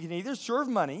 We can either serve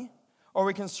money or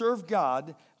we can serve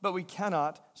God, but we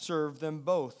cannot serve them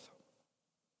both.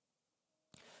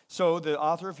 So the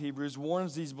author of Hebrews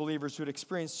warns these believers who had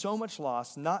experienced so much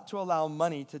loss not to allow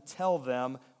money to tell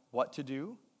them what to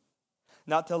do,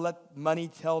 not to let money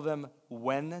tell them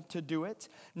when to do it,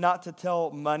 not to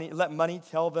let money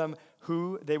tell them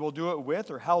who they will do it with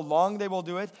or how long they will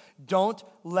do it. Don't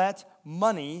let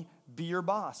money be your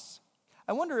boss.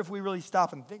 I wonder if we really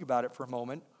stop and think about it for a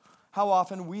moment, how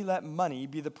often we let money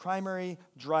be the primary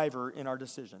driver in our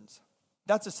decisions.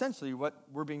 That's essentially what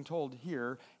we're being told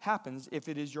here happens if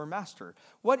it is your master.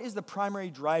 What is the primary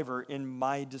driver in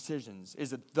my decisions?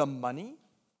 Is it the money?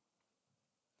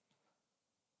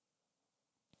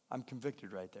 I'm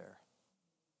convicted right there.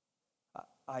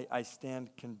 I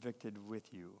stand convicted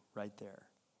with you right there.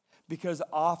 Because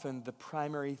often the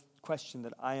primary question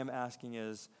that I am asking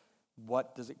is,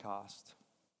 what does it cost?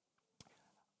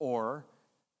 Or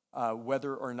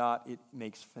whether or not it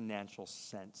makes financial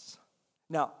sense.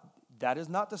 Now, that is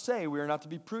not to say we are not to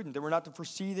be prudent, that we're not to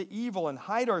foresee the evil and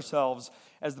hide ourselves,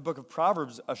 as the book of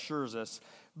Proverbs assures us,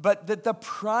 but that the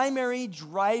primary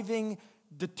driving,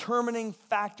 determining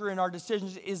factor in our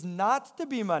decisions is not to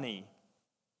be money.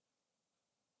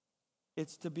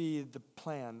 It's to be the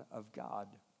plan of God.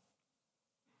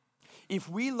 If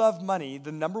we love money,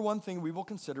 the number one thing we will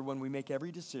consider when we make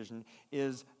every decision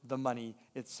is the money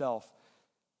itself.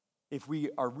 If we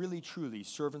are really truly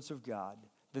servants of God,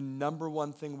 the number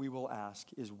one thing we will ask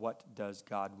is, what does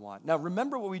God want? Now,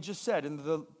 remember what we just said in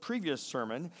the previous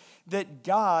sermon, that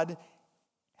God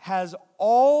has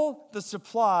all the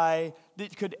supply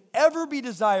that could ever be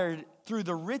desired through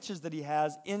the riches that he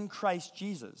has in Christ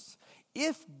Jesus.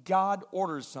 If God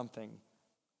orders something,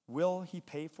 will he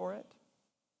pay for it?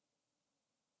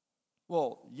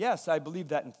 Well, yes, I believe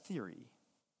that in theory.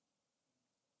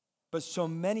 But so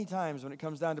many times when it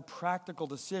comes down to practical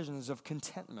decisions of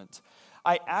contentment,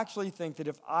 I actually think that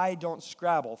if I don't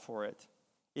scrabble for it,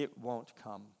 it won't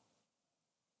come.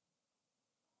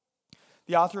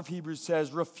 The author of Hebrews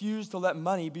says, refuse to let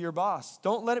money be your boss.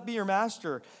 Don't let it be your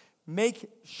master. Make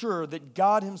sure that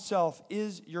God himself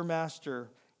is your master.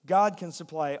 God can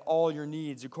supply all your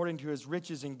needs according to his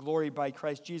riches and glory by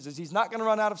Christ Jesus. He's not going to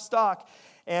run out of stock,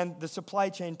 and the supply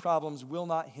chain problems will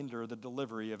not hinder the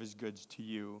delivery of his goods to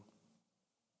you.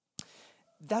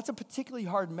 That's a particularly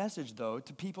hard message, though,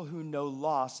 to people who know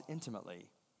loss intimately.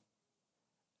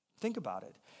 Think about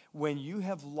it. When you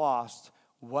have lost,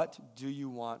 what do you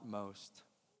want most?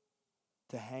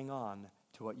 To hang on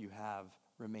to what you have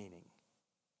remaining.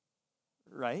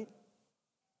 Right?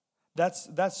 That's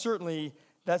certainly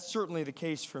the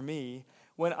case for me.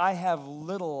 When I have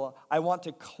little, I want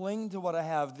to cling to what I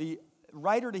have. The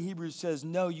writer to Hebrews says,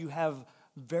 no, you have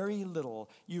very little.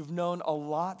 You've known a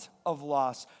lot of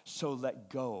loss, so let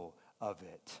go of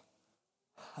it.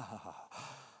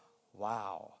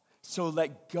 Wow. So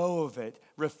let go of it.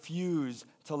 Refuse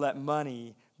to let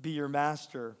money be your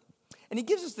master. And he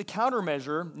gives us the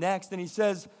countermeasure next, and he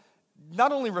says,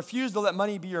 not only refuse to let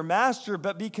money be your master,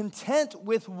 but be content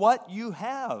with what you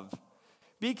have.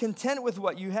 Be content with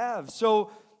what you have.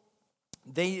 So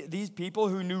these people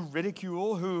who knew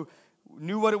ridicule, who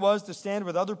knew what it was to stand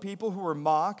with other people who were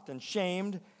mocked and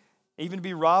shamed, even to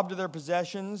be robbed of their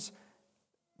possessions,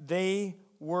 they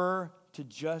were to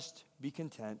just be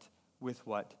content with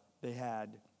what they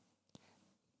had.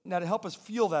 Now, to help us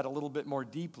feel that a little bit more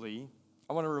deeply,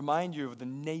 I want to remind you of the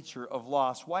nature of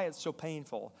loss, why it's so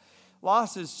painful.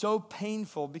 Loss is so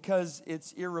painful because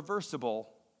it's irreversible.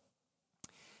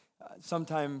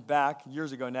 Sometime back,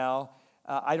 years ago now,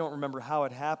 I don't remember how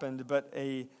it happened, but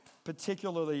a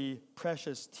particularly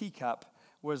precious teacup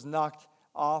was knocked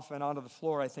off and onto the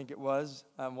floor, I think it was,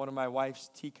 one of my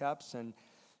wife's teacups, and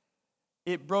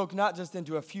it broke not just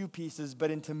into a few pieces,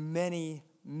 but into many,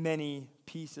 many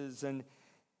pieces, and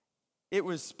it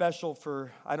was special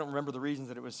for, I don't remember the reasons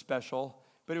that it was special,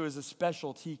 but it was a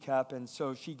special teacup, and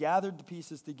so she gathered the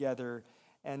pieces together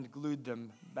and glued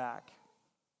them back.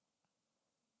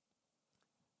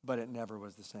 But it never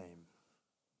was the same.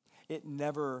 It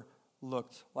never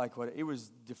looked like what it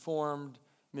was deformed,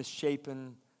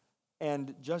 misshapen,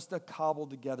 and just a cobbled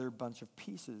together bunch of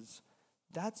pieces.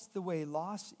 That's the way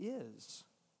loss is.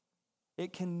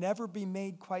 It can never be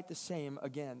made quite the same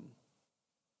again.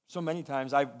 So many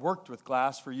times I've worked with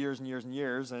glass for years and years and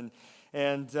years,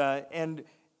 and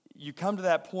you come to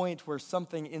that point where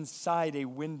something inside a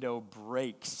window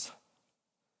breaks,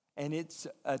 and it's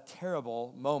a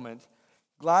terrible moment.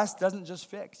 Glass doesn't just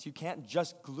fix. You can't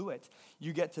just glue it.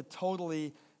 You get to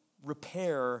totally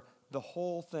repair the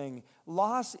whole thing.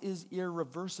 Loss is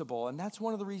irreversible, and that's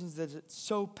one of the reasons that it's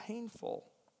so painful.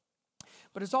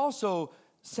 But it's also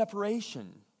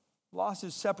separation. Loss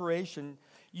is separation.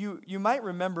 You might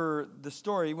remember the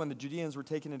story when the Judeans were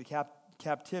taken into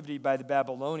captivity by the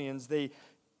Babylonians. They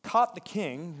caught the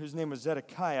king, whose name was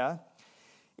Zedekiah,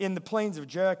 in the plains of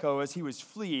Jericho as he was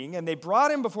fleeing, and they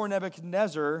brought him before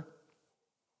Nebuchadnezzar,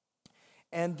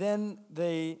 and then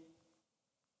they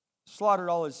slaughtered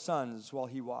all his sons while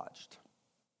he watched.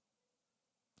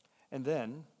 And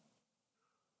then,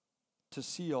 to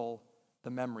seal the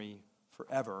memory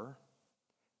forever,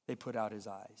 they put out his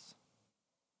eyes.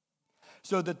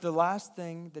 So that the last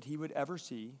thing that he would ever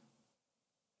see,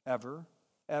 ever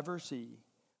see,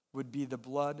 would be the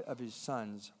blood of his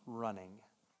sons running.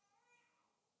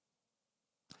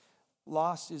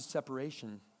 Loss is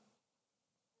separation.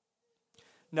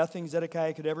 Nothing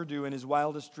Zedekiah could ever do in his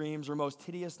wildest dreams or most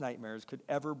hideous nightmares could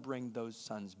ever bring those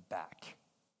sons back.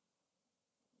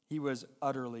 He was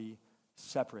utterly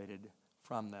separated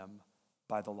from them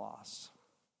by the loss.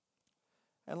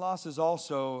 And loss is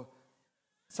also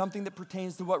something that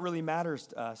pertains to what really matters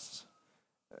to us.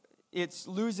 It's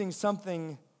losing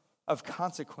something of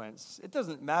consequence. It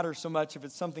doesn't matter so much if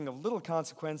it's something of little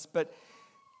consequence, but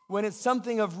when it's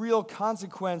something of real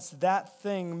consequence, that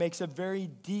thing makes a very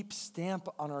deep stamp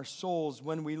on our souls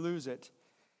when we lose it.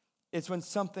 It's when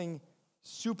something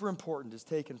super important is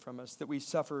taken from us that we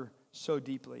suffer so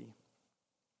deeply.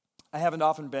 I haven't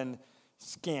often been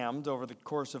scammed over the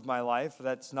course of my life.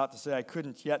 That's not to say I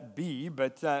couldn't yet be,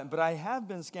 but I have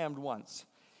been scammed once.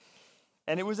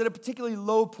 And it was at a particularly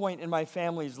low point in my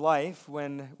family's life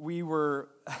when we were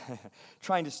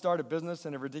trying to start a business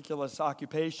in a ridiculous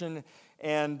occupation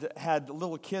and had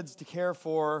little kids to care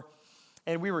for.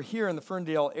 And we were here in the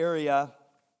Ferndale area.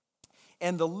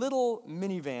 And the little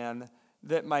minivan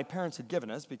that my parents had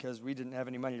given us, because we didn't have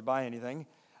any money to buy anything,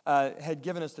 had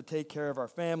given us to take care of our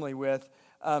family with,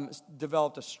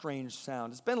 developed a strange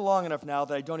sound. It's been long enough now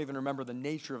that I don't even remember the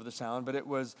nature of the sound, but it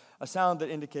was a sound that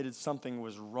indicated something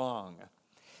was wrong.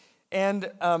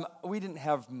 And we didn't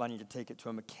have money to take it to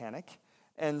a mechanic.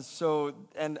 And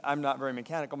I'm not very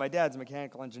mechanical. My dad's a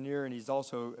mechanical engineer, and he's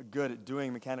also good at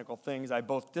doing mechanical things. I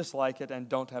both dislike it and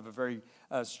don't have a very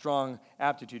strong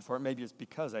aptitude for it. Maybe it's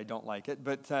because I don't like it.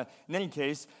 But in any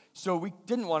case, so we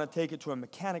didn't want to take it to a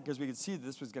mechanic because we could see that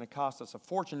this was going to cost us a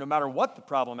fortune, no matter what the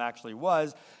problem actually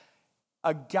was.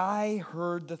 A guy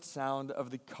heard the sound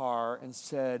of the car and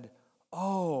said,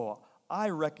 "Oh, I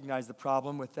recognize the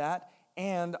problem with that,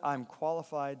 and I'm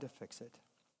qualified to fix it."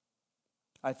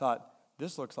 I thought,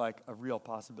 this looks like a real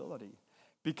possibility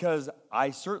because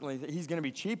he's going to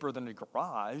be cheaper than a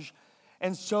garage.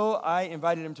 And so I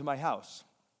invited him to my house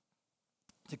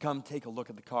to come take a look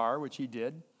at the car, which he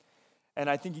did. And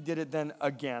I think he did it then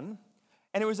again.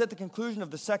 And it was at the conclusion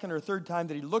of the second or third time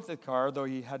that he looked at the car, though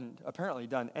he hadn't apparently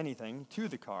done anything to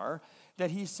the car, that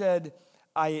he said,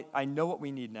 I know what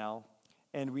we need now,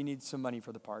 and we need some money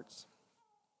for the parts.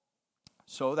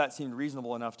 So that seemed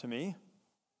reasonable enough to me.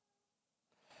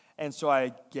 And so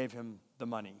I gave him the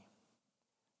money.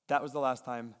 That was the last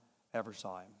time I ever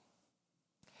saw him.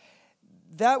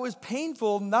 That was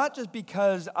painful, not just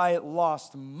because I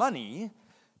lost money.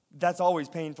 That's always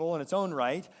painful in its own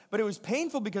right. But it was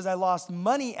painful because I lost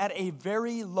money at a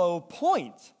very low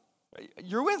point.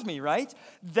 You're with me, right?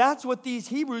 That's what these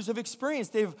Hebrews have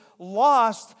experienced. They've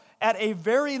lost at a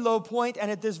very low point,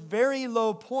 and at this very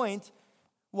low point,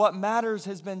 What matters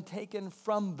has been taken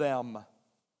from them.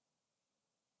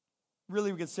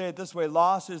 Really, we could say it this way.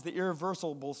 Loss is the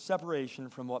irreversible separation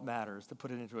from what matters, to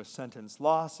put it into a sentence.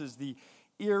 Loss is the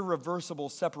irreversible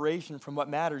separation from what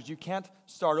matters. You can't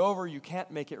start over. You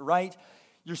can't make it right.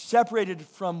 You're separated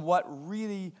from what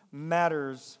really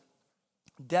matters.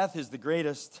 Death is the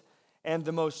greatest and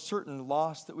the most certain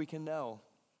loss that we can know.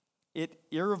 It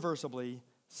irreversibly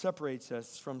separates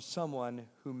us from someone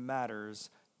who matters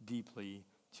deeply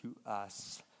to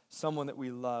us, someone that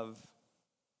we love.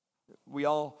 We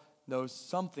all know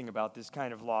something about this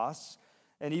kind of loss,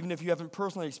 and even if you haven't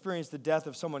personally experienced the death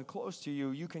of someone close to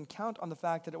you, you can count on the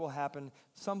fact that it will happen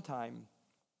sometime.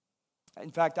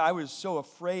 In fact, I was so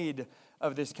afraid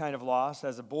of this kind of loss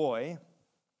as a boy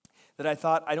that I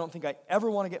thought, I don't think I ever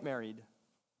want to get married.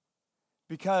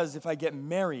 Because if I get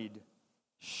married,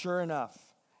 sure enough,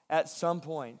 at some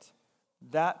point,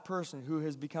 that person who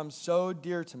has become so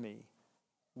dear to me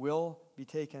will be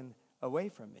taken away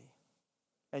from me.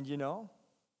 And you know,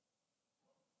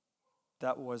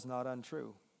 that was not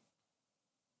untrue.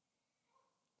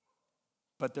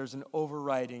 But there's an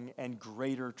overriding and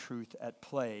greater truth at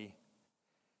play.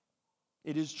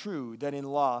 It is true that in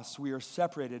loss we are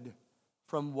separated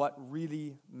from what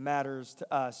really matters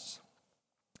to us.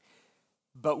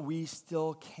 But we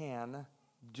still can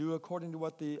do according to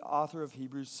what the author of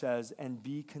Hebrews says and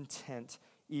be content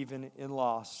even in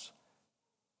loss.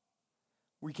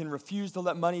 We can refuse to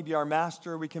let money be our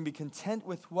master. We can be content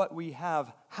with what we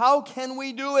have. How can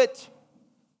we do it?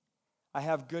 I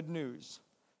have good news.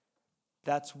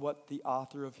 That's what the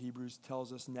author of Hebrews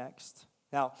tells us next.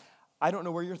 Now, I don't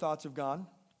know where your thoughts have gone,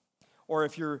 or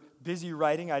if you're busy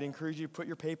writing, I'd encourage you to put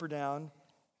your paper down,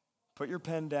 put your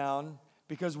pen down,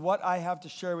 because what I have to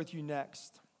share with you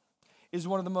next is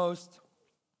one of the most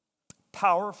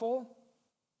powerful,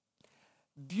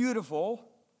 beautiful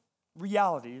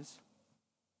realities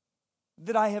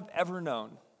that I have ever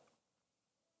known.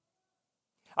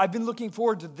 I've been looking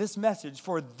forward to this message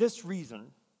for this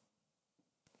reason,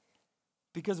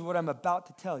 because of what I'm about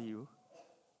to tell you.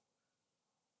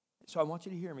 So I want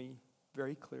you to hear me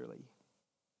very clearly.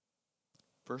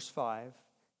 Verse 5,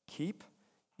 keep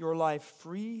your life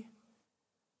free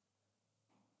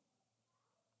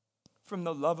from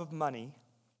the love of money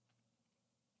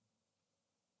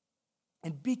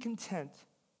and be content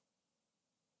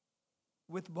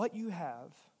with what you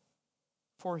have,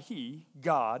 for He,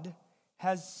 God,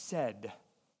 has said.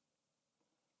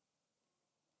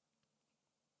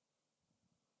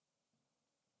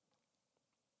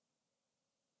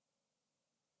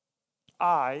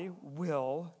 I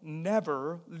will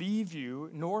never leave you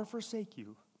nor forsake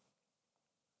you.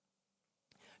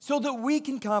 So that we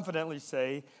can confidently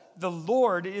say, the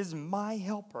Lord is my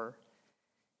helper.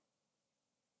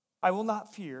 I will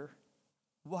not fear.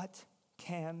 What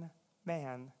can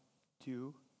man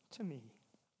do to me?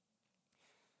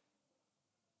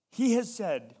 He has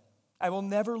said, I will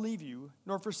never leave you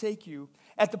nor forsake you.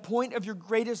 At the point of your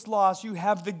greatest loss, you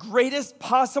have the greatest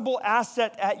possible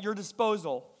asset at your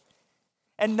disposal.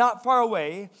 And not far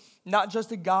away, not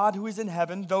just a God who is in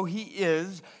heaven, though He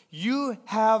is, you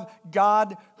have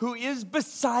God who is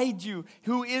beside you,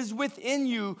 who is within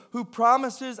you, who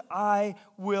promises, I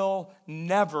will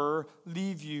never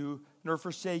leave you nor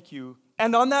forsake you.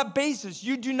 And on that basis,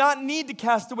 you do not need to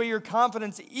cast away your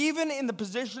confidence, even in the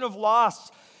position of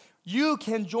loss. You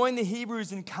can join the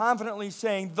Hebrews in confidently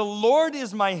saying, the Lord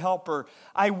is my helper.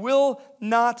 I will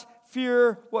not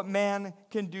fear what man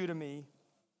can do to me.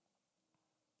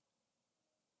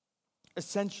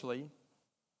 Essentially,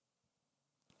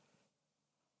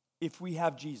 if we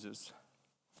have Jesus,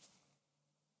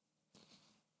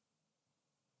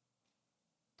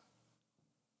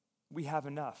 we have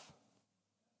enough.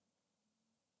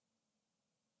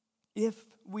 If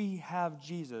we have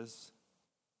Jesus,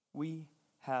 we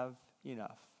have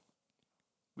enough.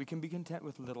 We can be content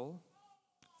with little,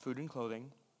 food and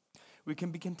clothing. We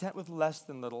can be content with less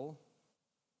than little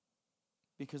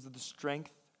because of the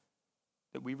strength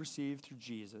that we receive through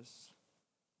Jesus.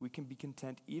 We can be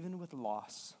content even with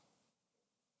loss,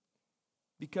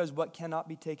 because what cannot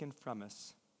be taken from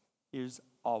us is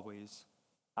always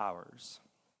ours.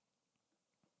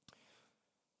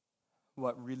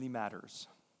 What really matters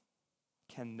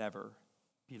can never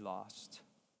be lost.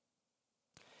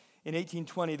 In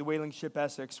 1820, the whaling ship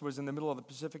Essex was in the middle of the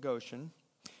Pacific Ocean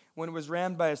when it was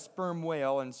rammed by a sperm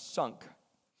whale and sunk.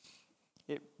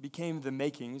 It became the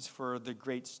makings for the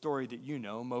great story that you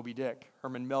know, Moby Dick.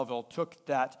 Herman Melville took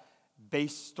that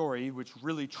base story, which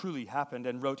really truly happened,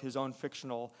 and wrote his own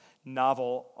fictional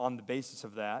novel on the basis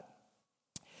of that.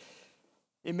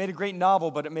 It made a great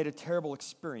novel, but it made a terrible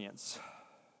experience.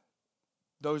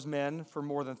 those men for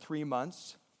more than 3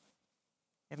 months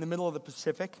in the middle of the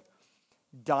Pacific,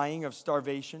 dying of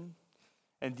starvation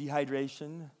and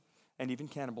dehydration and even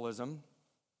cannibalism.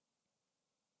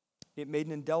 It made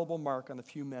an indelible mark on the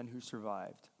few men who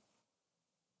survived.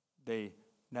 They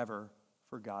never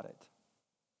forgot it.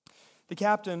 The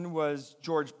captain was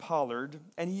George Pollard,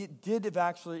 and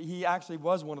he actually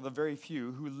was one of the very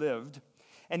few who lived,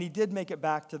 and he did make it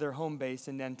back to their home base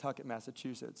in Nantucket,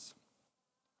 Massachusetts.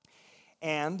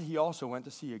 And he also went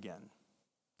to sea again,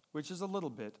 which is a little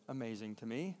bit amazing to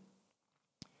me.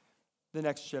 The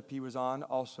next ship he was on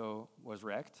also was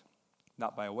wrecked,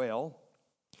 not by a whale.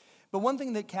 But one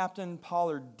thing that Captain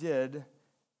Pollard did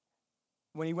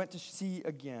when he went to sea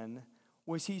again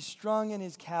was he strung in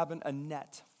his cabin a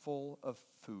net full of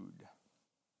food,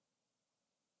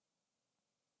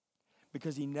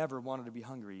 because he never wanted to be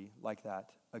hungry like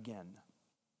that again.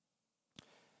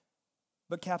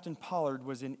 But Captain Pollard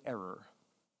was in error,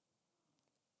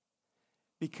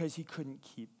 because he couldn't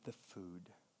keep the food.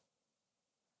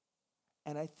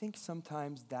 And I think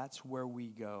sometimes that's where we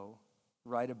go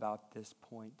right about this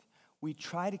point. We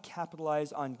try to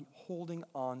capitalize on holding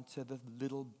on to the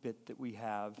little bit that we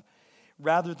have,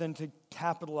 rather than to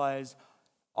capitalize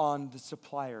on the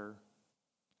supplier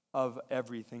of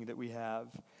everything that we have.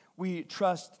 We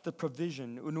trust the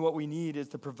provision, and what we need is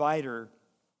the provider.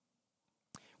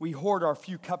 We hoard our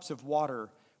few cups of water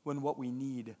when what we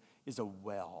need is a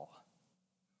well.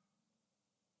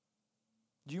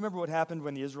 Do you remember what happened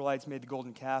when the Israelites made the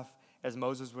golden calf as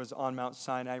Moses was on Mount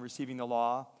Sinai receiving the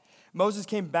law? Moses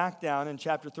came back down in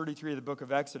chapter 33 of the book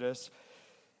of Exodus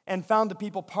and found the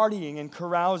people partying and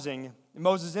carousing.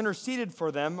 Moses interceded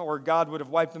for them, or God would have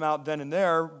wiped them out then and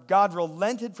there. God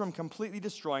relented from completely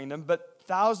destroying them, but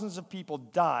thousands of people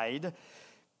died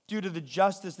due to the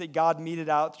justice that God meted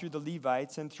out through the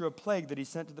Levites and through a plague that he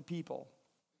sent to the people.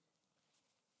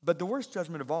 But the worst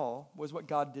judgment of all was what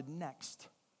God did next.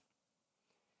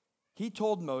 He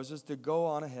told Moses to go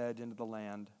on ahead into the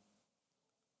land,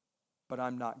 but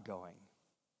I'm not going.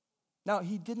 Now,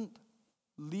 he didn't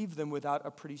leave them without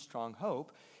a pretty strong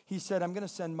hope. He said, I'm going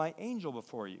to send my angel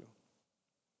before you.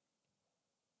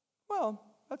 Well,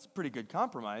 that's a pretty good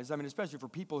compromise. I mean, especially for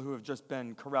people who have just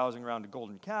been carousing around a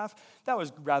golden calf. That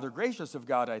was rather gracious of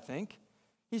God, I think.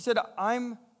 He said,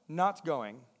 I'm not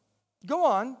going. Go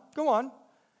on,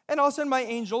 and I'll send my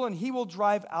angel, and he will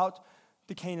drive out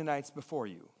the Canaanites before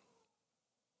you.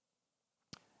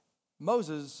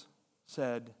 Moses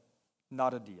said,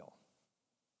 not a deal.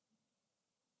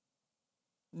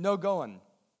 No going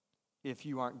if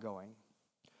you aren't going.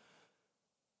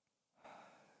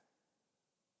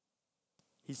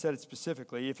 He said it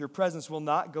specifically, if your presence will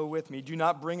not go with me, do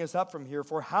not bring us up from here.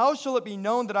 For how shall it be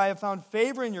known that I have found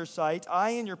favor in your sight,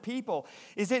 I and your people?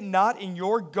 Is it not in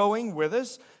your going with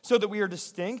us, so that we are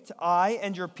distinct, I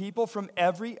and your people, from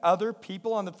every other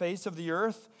people on the face of the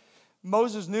earth?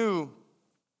 Moses knew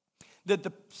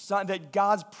that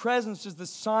God's presence is the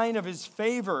sign of his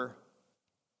favor.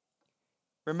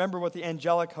 Remember what the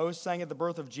angelic host sang at the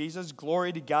birth of Jesus?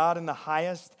 Glory to God in the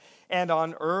highest, and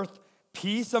on earth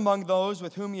peace among those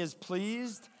with whom he is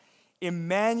pleased.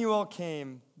 Emmanuel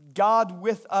came. God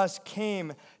with us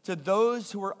came to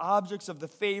those who were objects of the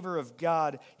favor of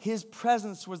God. His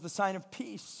presence was the sign of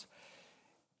peace.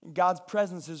 God's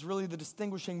presence is really the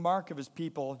distinguishing mark of his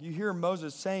people. You hear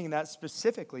Moses saying that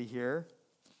specifically here.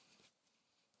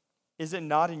 Is it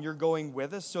not in your going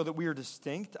with us, so that we are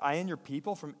distinct, I and your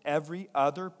people, from every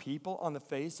other people on the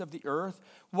face of the earth?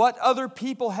 What other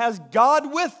people has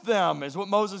God with them, is what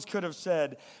Moses could have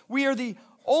said. We are the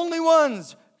only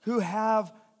ones who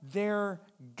have their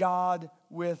God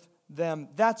with them.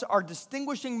 That's our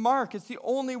distinguishing mark. It's the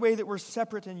only way that we're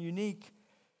separate and unique.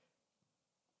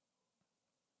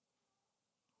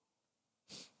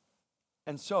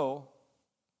 And so,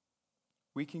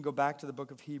 we can go back to the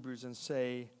book of Hebrews and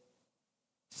say,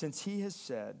 since he has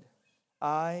said,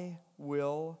 I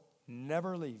will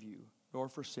never leave you nor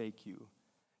forsake you,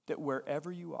 that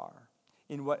wherever you are,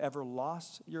 in whatever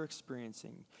loss you're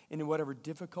experiencing, in whatever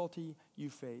difficulty you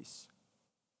face,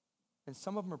 and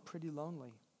some of them are pretty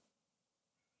lonely,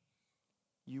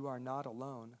 you are not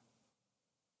alone.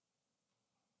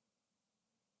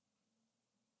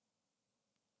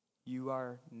 You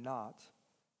are not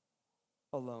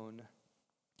alone.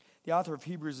 The author of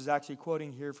Hebrews is actually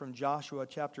quoting here from Joshua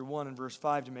chapter 1 and verse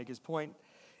 5 to make his point.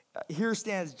 Here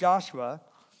stands Joshua.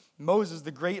 Moses,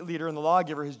 the great leader and the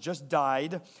lawgiver, has just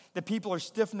died. The people are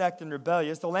stiff-necked and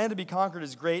rebellious. The land to be conquered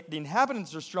is great. The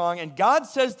inhabitants are strong. And God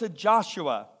says to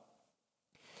Joshua,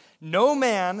 no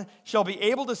man shall be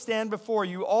able to stand before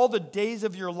you all the days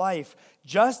of your life.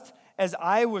 Just as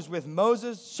I was with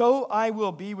Moses, so I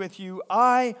will be with you.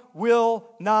 I will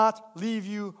not leave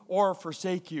you or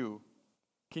forsake you.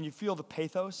 Can you feel the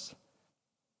pathos?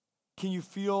 Can you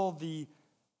feel the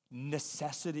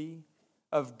necessity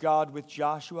of God with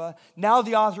Joshua? Now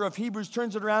the author of Hebrews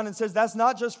turns it around and says, that's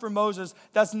not just for Moses.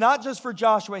 That's not just for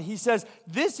Joshua. He says,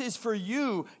 this is for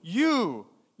you.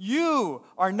 You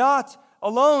are not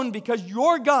alone because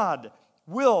your God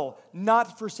will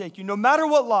not forsake you. No matter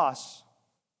what loss,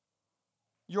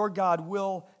 your God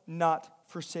will not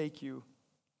forsake you.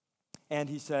 And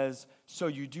he says, so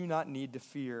you do not need to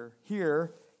fear.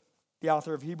 Here, the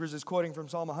author of Hebrews is quoting from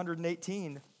Psalm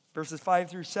 118, verses 5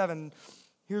 through 7.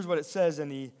 Here's what it says in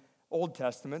the Old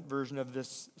Testament version of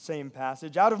this same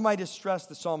passage. Out of my distress,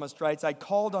 the psalmist writes, I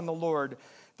called on the Lord.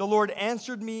 The Lord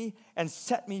answered me and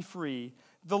set me free.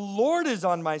 The Lord is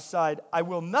on my side. I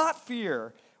will not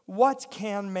fear. What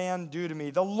can man do to me?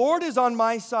 The Lord is on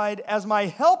my side as my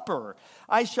helper.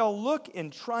 I shall look in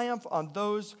triumph on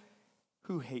those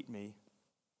who hate me.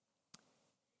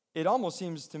 It almost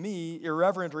seems to me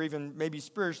irreverent or even maybe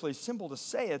spiritually simple to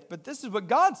say it, but this is what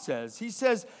God says. He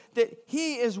says that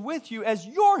he is with you as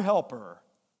your helper.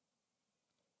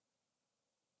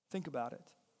 Think about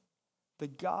it. The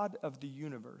God of the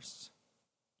universe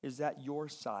is at your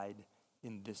side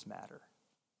in this matter.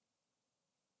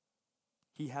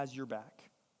 He has your back.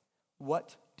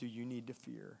 What do you need to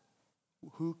fear?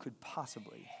 Who could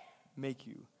possibly make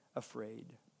you afraid?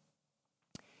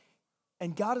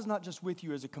 And God is not just with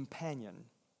you as a companion.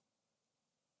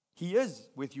 He is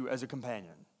with you as a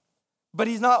companion. But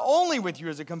he's not only with you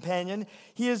as a companion,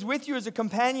 he is with you as a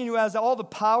companion who has all the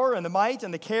power and the might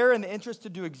and the care and the interest to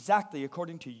do exactly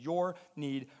according to your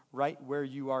need right where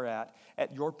you are at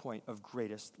your point of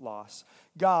greatest loss.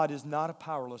 God is not a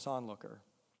powerless onlooker.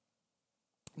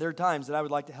 There are times that I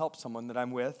would like to help someone that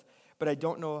I'm with, but I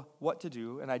don't know what to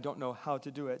do and I don't know how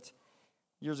to do it.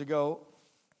 Years ago,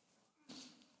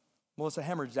 Melissa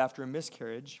hemorrhaged after a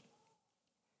miscarriage.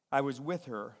 I was with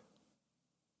her,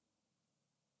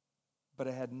 but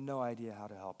I had no idea how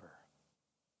to help her.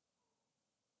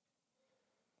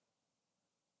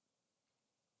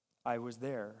 I was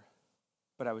there,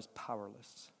 but I was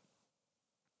powerless.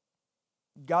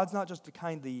 God's not just a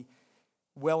kindly,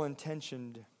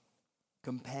 well-intentioned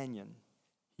companion.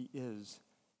 He is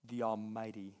the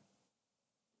Almighty.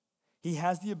 He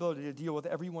has the ability to deal with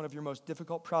every one of your most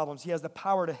difficult problems. He has the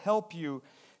power to help you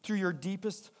through your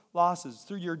deepest losses,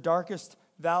 through your darkest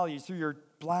valleys, through your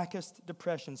blackest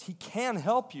depressions. He can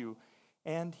help you,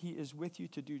 and he is with you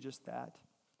to do just that.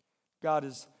 God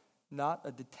is not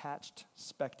a detached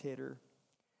spectator.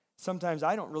 Sometimes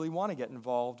I don't really want to get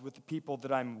involved with the people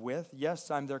that I'm with. Yes,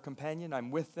 I'm their companion,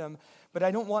 I'm with them, but I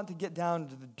don't want to get down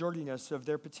to the dirtiness of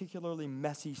their particularly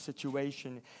messy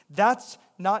situation. That's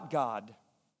not God.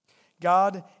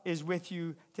 God is with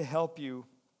you to help you.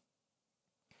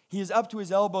 He is up to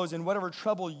his elbows in whatever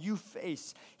trouble you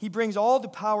face. He brings all the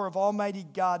power of Almighty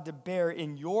God to bear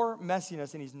in your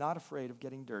messiness, and he's not afraid of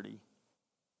getting dirty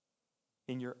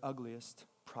in your ugliest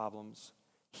problems.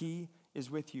 He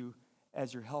is with you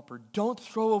as your helper. Don't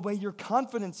throw away your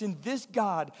confidence in this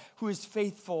God who is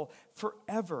faithful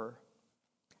forever.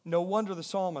 No wonder the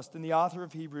psalmist and the author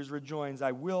of Hebrews rejoins,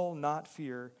 I will not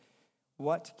fear.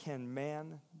 What can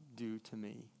man do to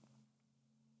me?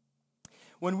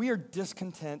 When we are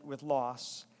discontent with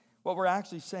loss, what we're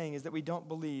actually saying is that we don't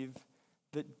believe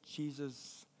that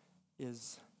Jesus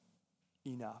is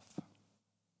enough.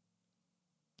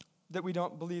 That we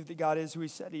don't believe that God is who he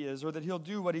said he is, or that he'll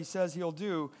do what he says he'll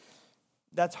do.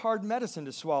 That's hard medicine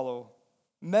to swallow.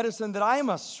 Medicine that I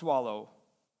must swallow.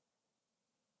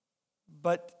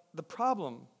 But the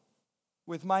problem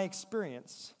with my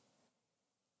experience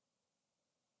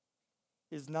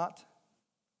is not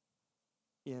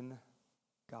in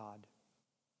God.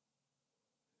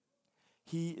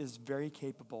 He is very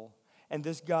capable, and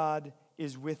this God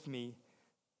is with me.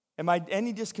 And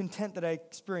any discontent that I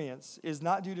experience is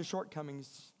not due to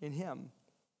shortcomings in him.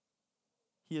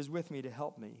 He is with me to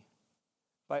help me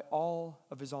by all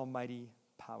of his almighty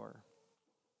power.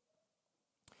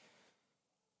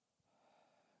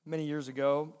 Many years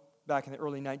ago, back in the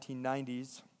early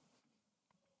 1990s,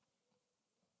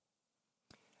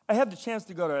 I had the chance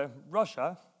to go to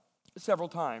Russia several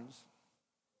times.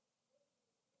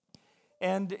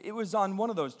 And it was on one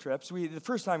of those trips. The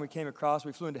first time we came across,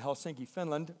 we flew into Helsinki,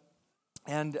 Finland,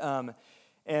 and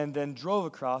then drove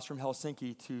across from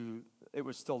Helsinki to, it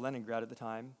was still Leningrad at the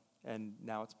time, and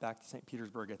now it's back to St.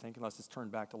 Petersburg, I think, unless it's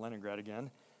turned back to Leningrad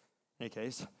again. In any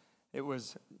case, it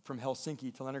was from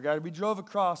Helsinki to Leningrad. We drove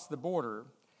across the border.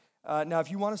 Now,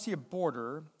 if you want to see a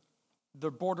border,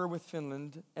 the border with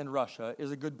Finland and Russia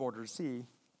is a good border to see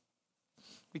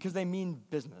because they mean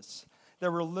business.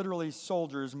 There were literally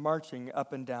soldiers marching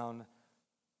up and down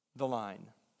the line.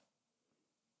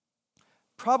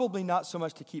 Probably not so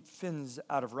much to keep Finns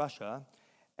out of Russia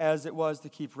as it was to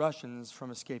keep Russians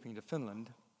from escaping to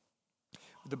Finland.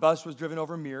 The bus was driven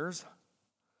over mirrors,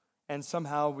 and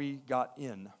somehow we got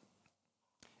in.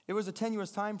 It was a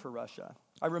tenuous time for Russia.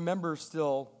 I remember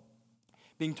still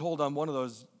being told on one of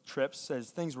those trips, as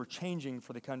things were changing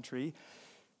for the country,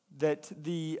 that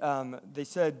they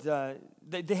said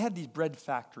they had these bread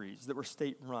factories that were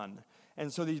state-run.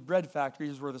 And so these bread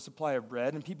factories were the supply of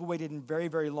bread, and people waited in very,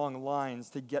 very long lines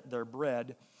to get their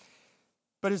bread.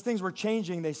 But as things were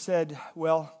changing, they said,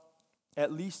 well,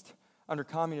 at least under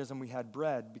communism we had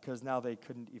bread, because now they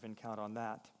couldn't even count on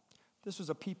that. This was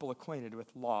a people acquainted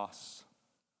with loss.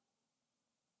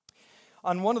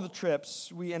 On one of the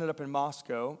trips, we ended up in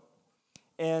Moscow,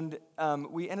 and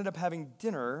we ended up having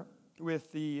dinner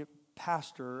with the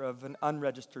pastor of an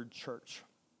unregistered church.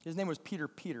 His name was Peter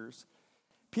Peters.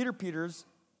 Peter Peters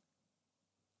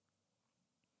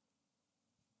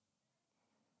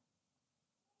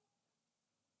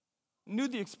knew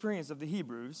the experience of the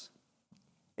Hebrews,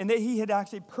 and that he had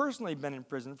actually personally been in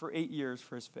prison for 8 years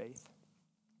for his faith.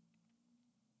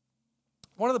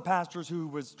 One of the pastors who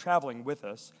was traveling with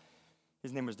us,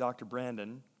 his name was Dr.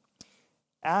 Brandon,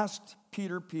 asked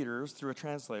Peter Peters, through a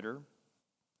translator,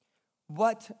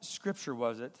 what scripture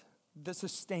was it that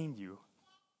sustained you?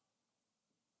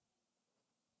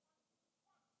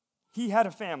 He had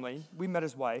a family. We met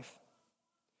his wife.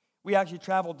 We actually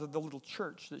traveled to the little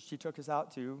church that she took us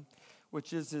out to,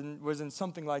 which was in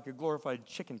something like a glorified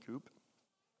chicken coop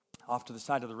off to the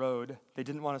side of the road. They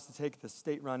didn't want us to take the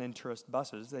state-run in-tourist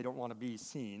buses. They don't want to be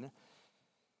seen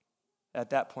at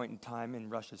that point in time in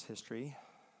Russia's history.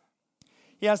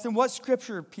 He asked him, what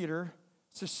scripture, Peter,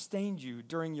 sustained you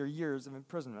during your years of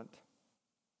imprisonment?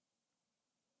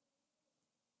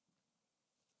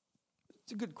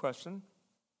 It's a good question.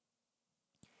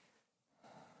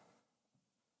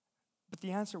 But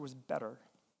the answer was better.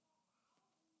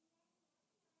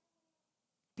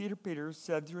 Peter Peters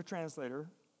said through a translator,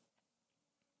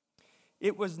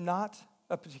 it was not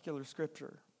a particular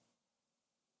scripture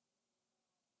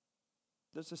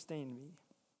that sustained me.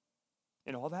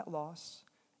 In all that loss,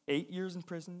 8 years in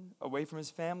prison, away from his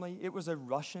family, it was a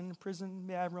Russian prison,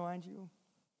 may I remind you?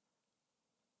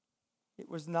 It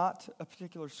was not a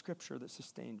particular scripture that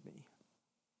sustained me.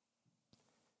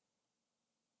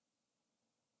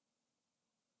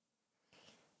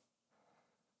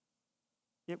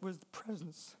 It was the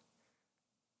presence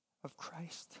of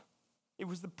Christ. It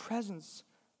was the presence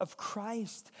of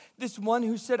Christ. This one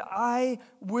who said, I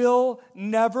will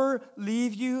never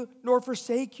leave you nor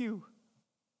forsake you.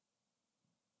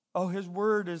 Oh, his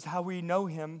word is how we know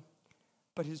him,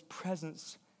 but his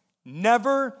presence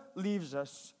never leaves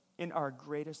us in our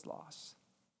greatest loss.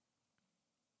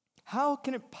 How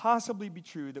can it possibly be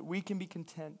true that we can be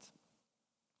content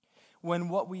when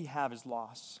what we have is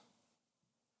loss?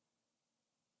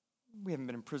 We haven't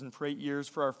been in prison for 8 years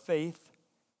for our faith,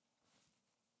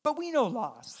 but we know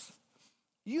loss.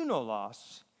 You know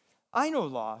loss. I know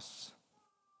loss.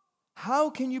 How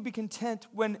can you be content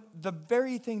when the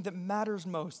very thing that matters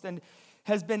most and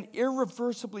has been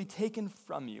irreversibly taken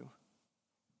from you?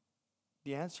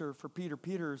 The answer for Peter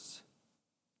Peters,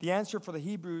 the answer for the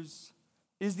Hebrews,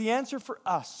 is the answer for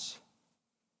us.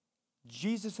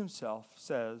 Jesus himself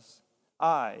says,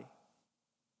 I,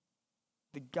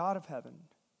 the God of heaven,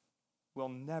 will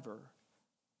never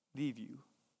leave you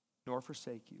nor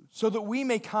forsake you, so that we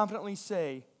may confidently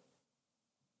say,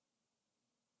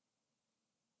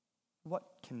 what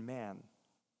can man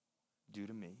do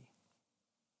to me?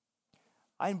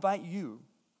 I invite you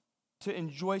to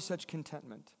enjoy such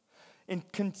contentment, and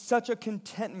such a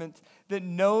contentment that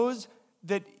knows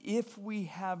that if we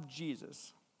have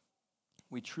Jesus,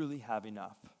 we truly have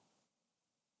enough.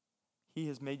 He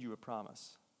has made you a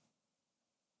promise.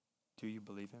 Do you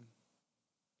believe him?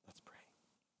 Let's pray.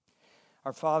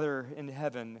 Our Father in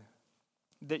heaven,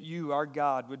 that you, our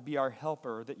God, would be our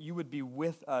helper, that you would be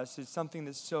with us is something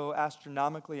that's so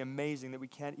astronomically amazing that we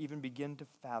can't even begin to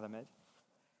fathom it.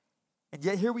 And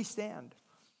yet here we stand.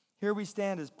 Here we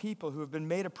stand as people who have been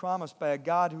made a promise by a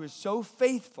God who is so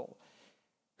faithful,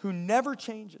 who never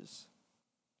changes.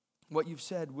 What you've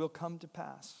said will come to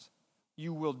pass.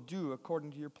 You will do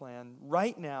according to your plan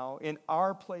right now in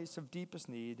our place of deepest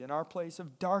need, in our place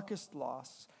of darkest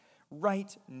loss.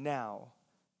 Right now,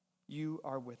 you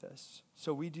are with us.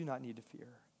 So we do not need to fear.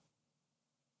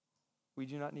 We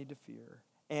do not need to fear.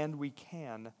 And we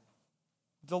can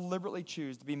deliberately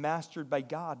choose to be mastered by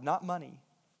God, not money.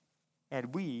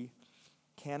 And we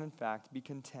can, in fact, be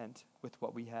content with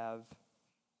what we have.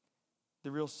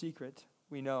 The real secret,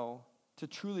 we know, to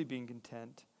truly being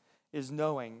content is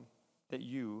knowing that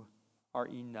you are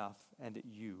enough and that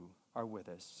you are with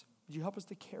us. Would you help us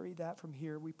to carry that from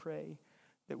here, we pray,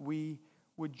 that we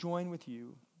would join with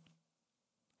you,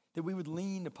 that we would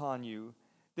lean upon you,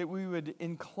 that we would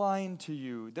incline to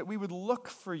you, that we would look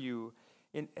for you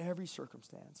in every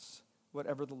circumstance,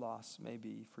 whatever the loss may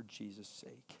be, for Jesus'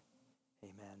 sake.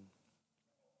 Amen.